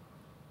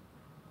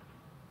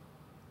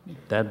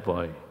 That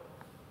boy,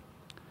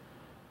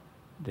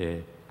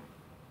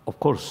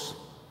 because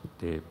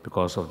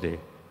of the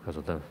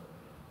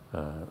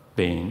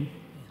pain,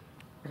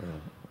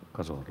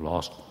 because of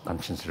lost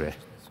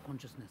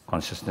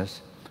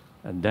consciousness,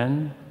 and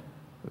then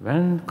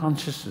when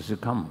consciousness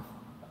come,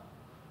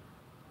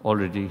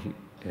 already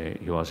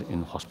he was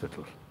in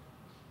hospital.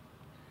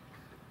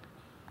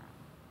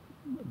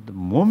 The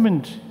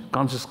moment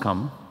consciousness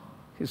come,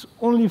 he's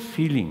only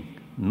feeling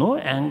no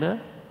anger,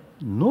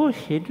 no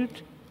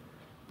hatred,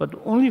 but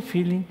only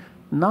feeling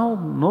now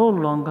no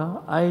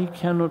longer I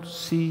cannot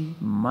see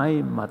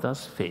my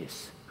mother's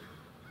face.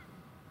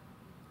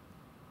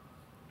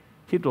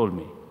 He told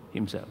me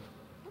himself.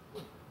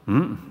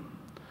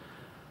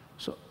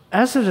 So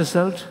as a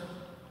result,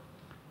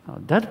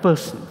 that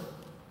person,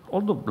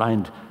 although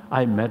blind,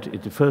 I met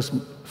at the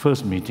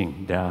first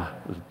meeting, there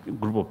was a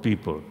group of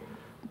people.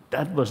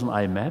 That person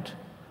I met,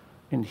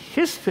 in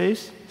his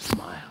face,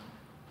 smile,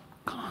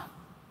 calm.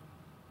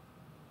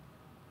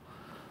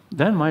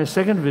 Then my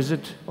second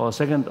visit,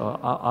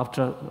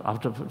 after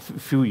a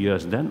few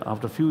years,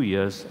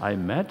 I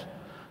met.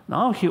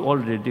 Now he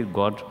already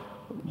got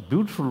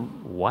beautiful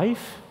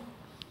wife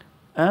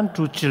and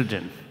 2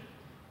 children,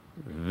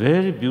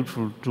 very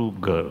beautiful 2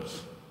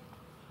 girls.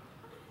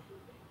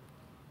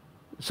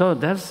 So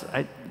that's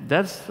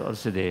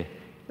also the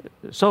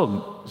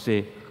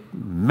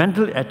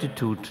mental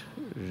attitude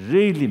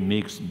really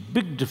makes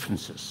big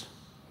differences.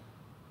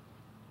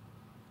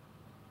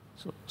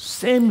 So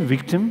same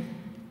victim,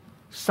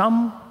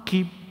 some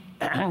keep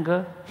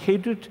anger,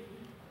 hatred,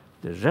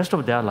 the rest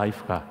of their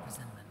life,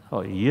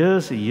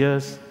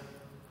 years,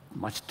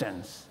 much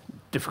tense,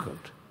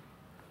 difficult.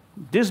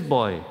 This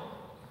boy,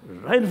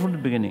 right from the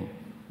beginning,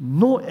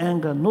 no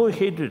anger, no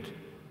hatred,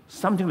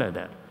 something like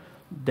that.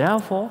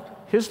 Therefore,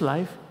 his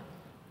life,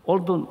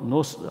 although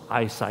no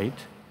eyesight,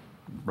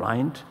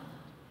 blind,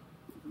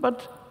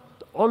 but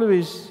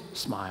always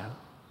smile.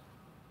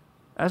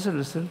 As a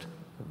result,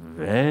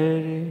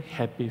 very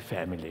happy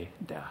family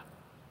there.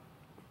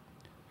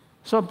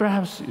 So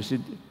perhaps you see,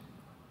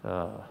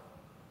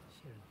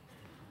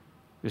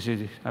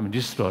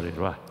 this story,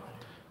 right?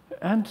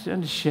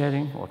 And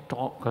sharing or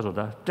talk,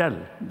 tell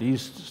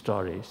these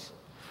stories,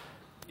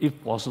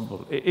 if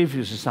possible. If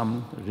you see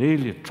some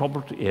really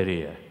troubled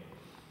area,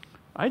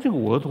 I think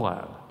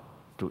worthwhile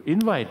to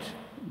invite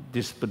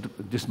this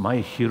my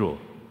hero.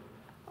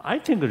 I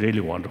think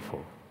really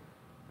wonderful,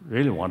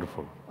 really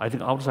wonderful. I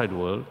think outside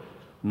world,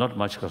 not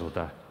much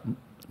aware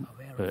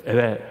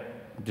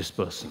this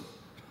person.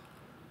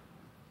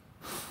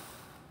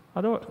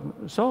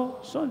 So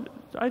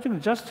I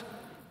think just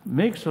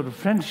make sort of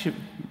friendship,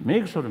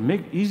 make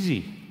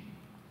easy.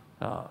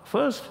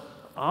 First,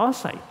 our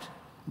side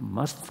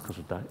must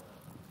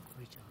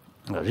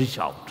reach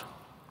out.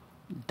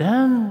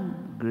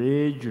 Then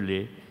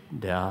gradually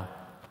there are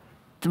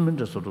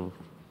tremendous sort of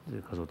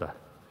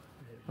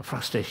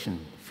frustration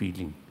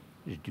feeling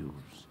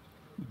reduced.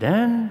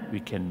 Then we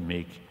can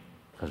make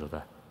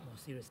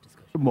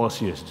more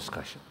serious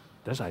discussion.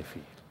 That's how I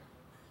feel.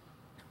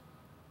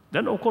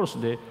 Then of course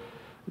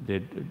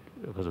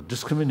because of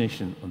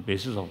discrimination on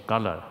basis of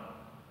color,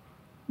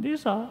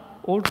 these are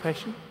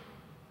old-fashioned,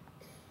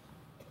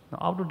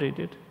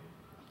 outdated.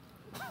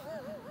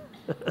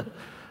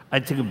 I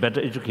think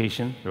better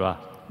education,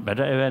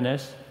 better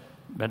awareness,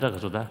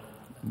 better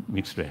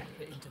mixed way,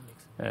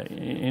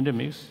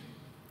 intermix.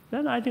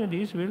 Then I think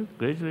these will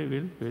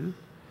gradually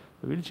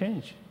will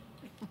change.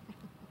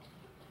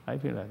 I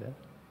feel like that.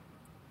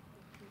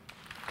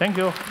 Thank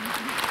you.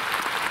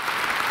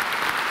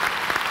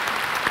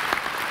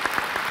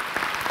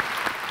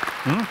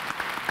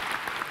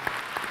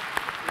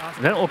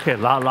 Then okay,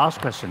 last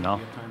question now.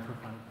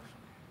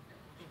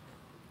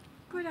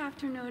 Good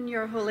afternoon,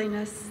 Your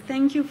Holiness.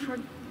 Thank you for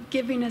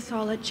giving us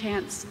all a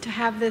chance to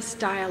have this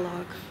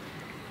dialogue.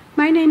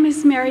 My name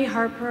is Mary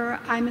Harper.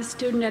 I'm a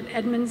student at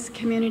Edmonds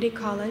Community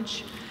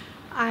College.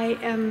 I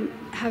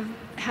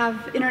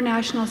have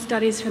international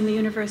studies from the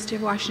University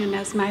of Washington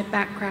as my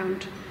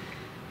background.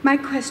 My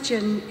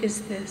question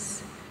is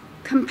this.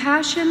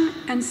 Compassion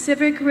and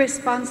civic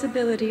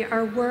responsibility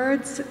are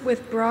words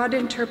with broad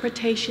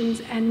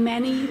interpretations and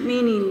many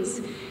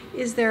meanings.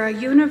 Is there a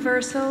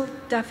universal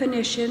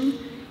definition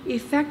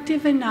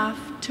effective enough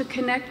to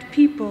connect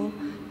people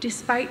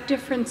despite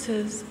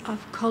differences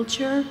of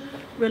culture,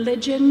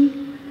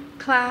 religion,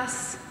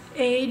 class,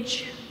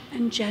 age,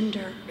 and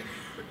gender?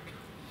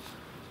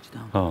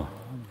 Oh.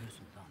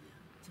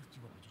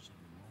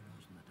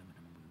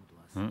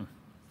 Hmm.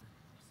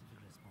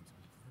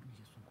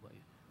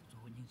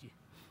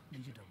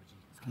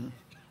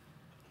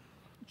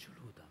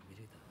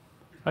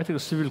 I think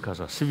civic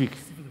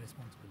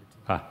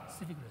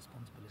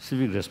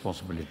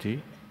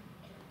responsibility.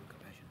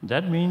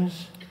 That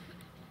means,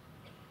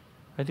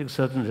 I think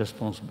certain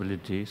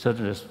responsibility,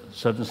 certain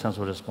sense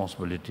of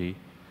responsibility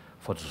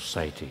for the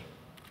society.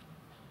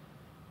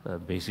 The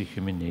basic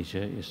human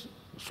nature is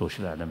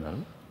social animal,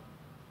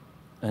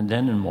 and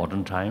then in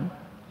modern time,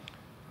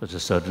 there's a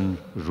certain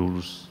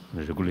rules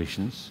and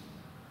regulations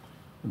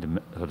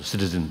for the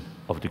citizen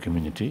of the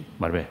community.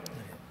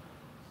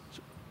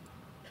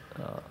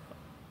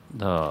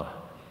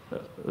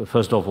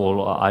 First of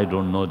all, I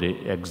don't know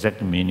the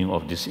exact meaning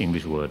of this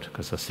English word,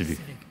 because it's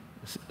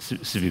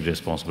civic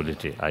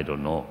responsibility, I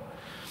don't know.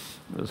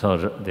 So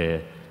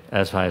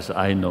as far as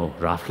I know,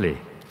 roughly,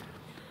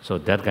 so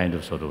that kind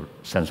of sort of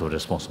sense of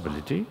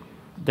responsibility.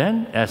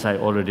 Then, as I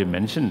already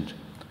mentioned,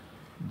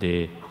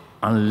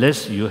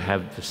 unless you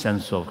have the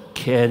sense of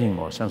caring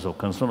or sense of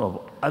concern of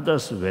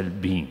others'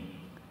 well-being,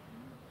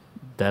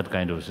 that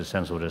kind of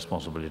sense of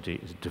responsibility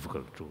is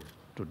difficult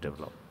to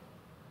develop.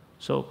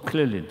 So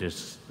clearly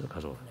this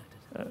kind of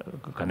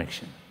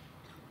connection.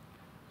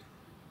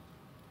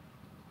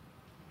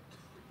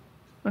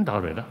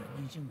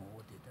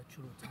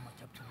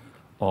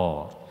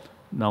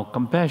 Now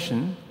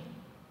compassion,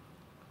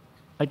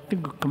 I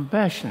think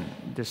compassion,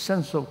 the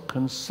sense of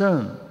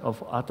concern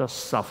of others'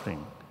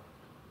 suffering,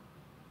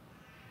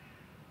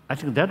 I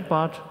think that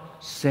part,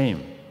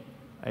 same.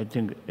 I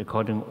think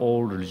according to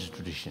all religious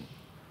tradition,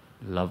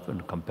 love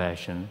and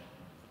compassion,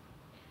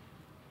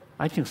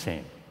 I think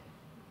same.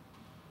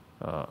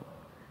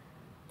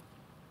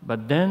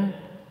 But then,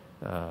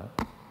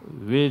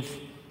 with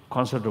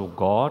concept of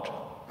God,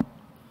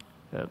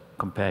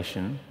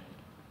 compassion,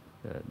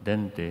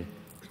 then the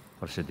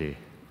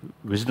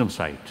wisdom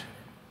side,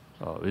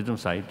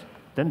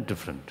 then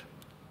different.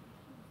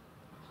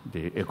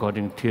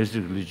 According to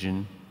theistic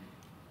religion,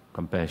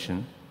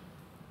 compassion,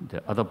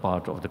 the other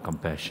part of the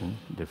compassion,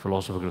 the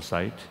philosophical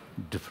side,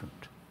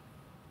 different.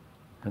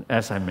 And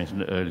as I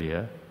mentioned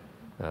earlier,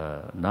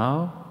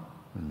 now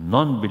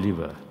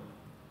non-believer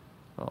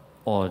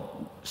or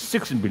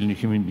 6 billion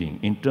human beings,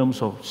 in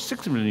terms of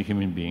 6 billion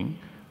human beings,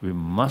 we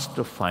must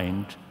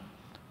find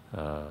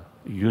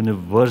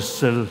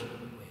universal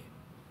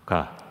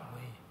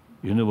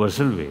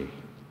way.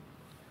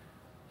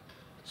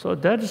 So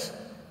that is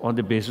on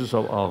the basis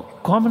of our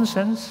common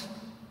sense,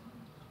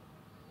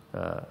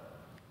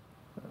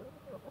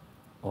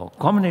 or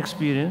common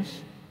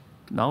experience.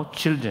 Now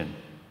children,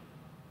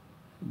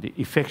 the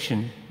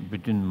affection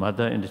between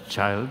mother and the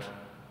child,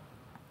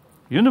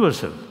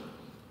 universal.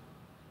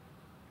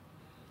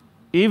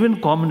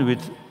 Even common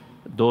with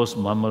those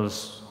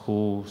mammals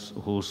whose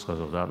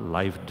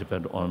life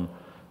depends on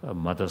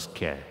mother's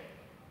care,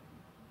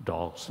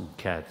 dogs and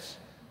cats.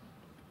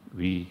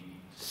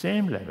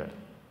 Same level,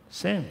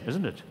 same,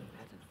 isn't it?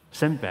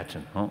 Same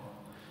pattern. Huh?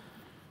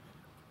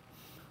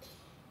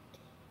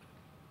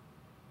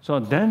 So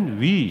then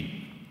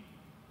we,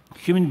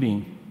 human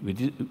beings,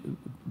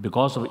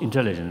 because of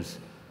intelligence,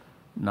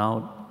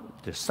 now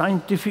the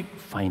scientific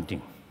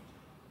finding,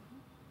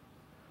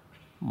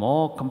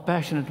 more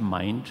compassionate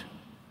mind,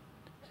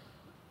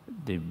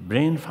 the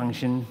brain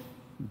function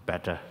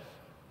better,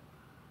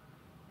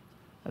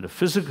 and the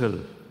physical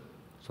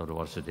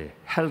the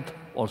health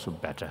also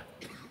better.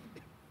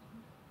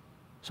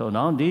 So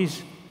now the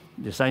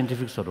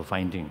scientific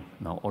finding,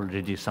 now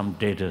already some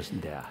data is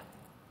there.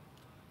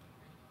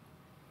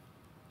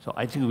 So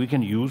I think we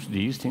can use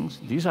these things.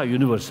 These are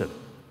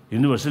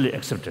universally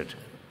accepted.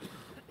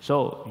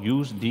 So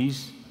use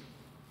these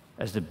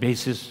as the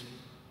basis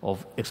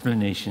of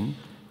explanation,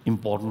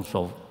 importance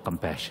of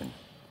compassion.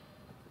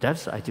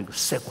 That's, I think, a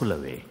secular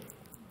way.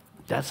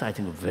 That's, I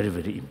think, very,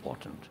 very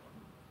important.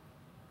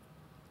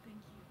 Thank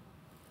you.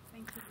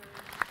 Thank you very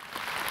much.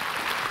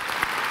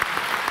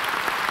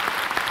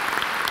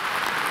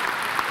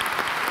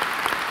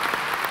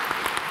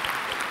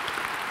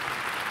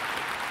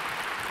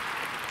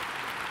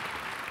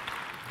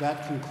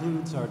 That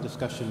concludes our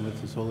discussion with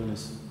His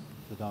Holiness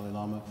the Dalai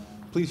Lama.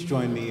 Please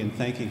join me in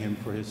thanking him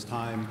for his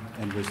time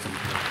and wisdom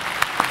today.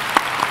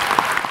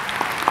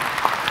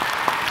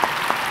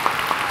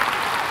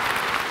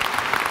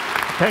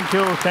 Thank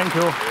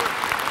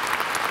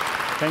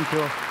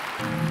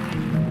you.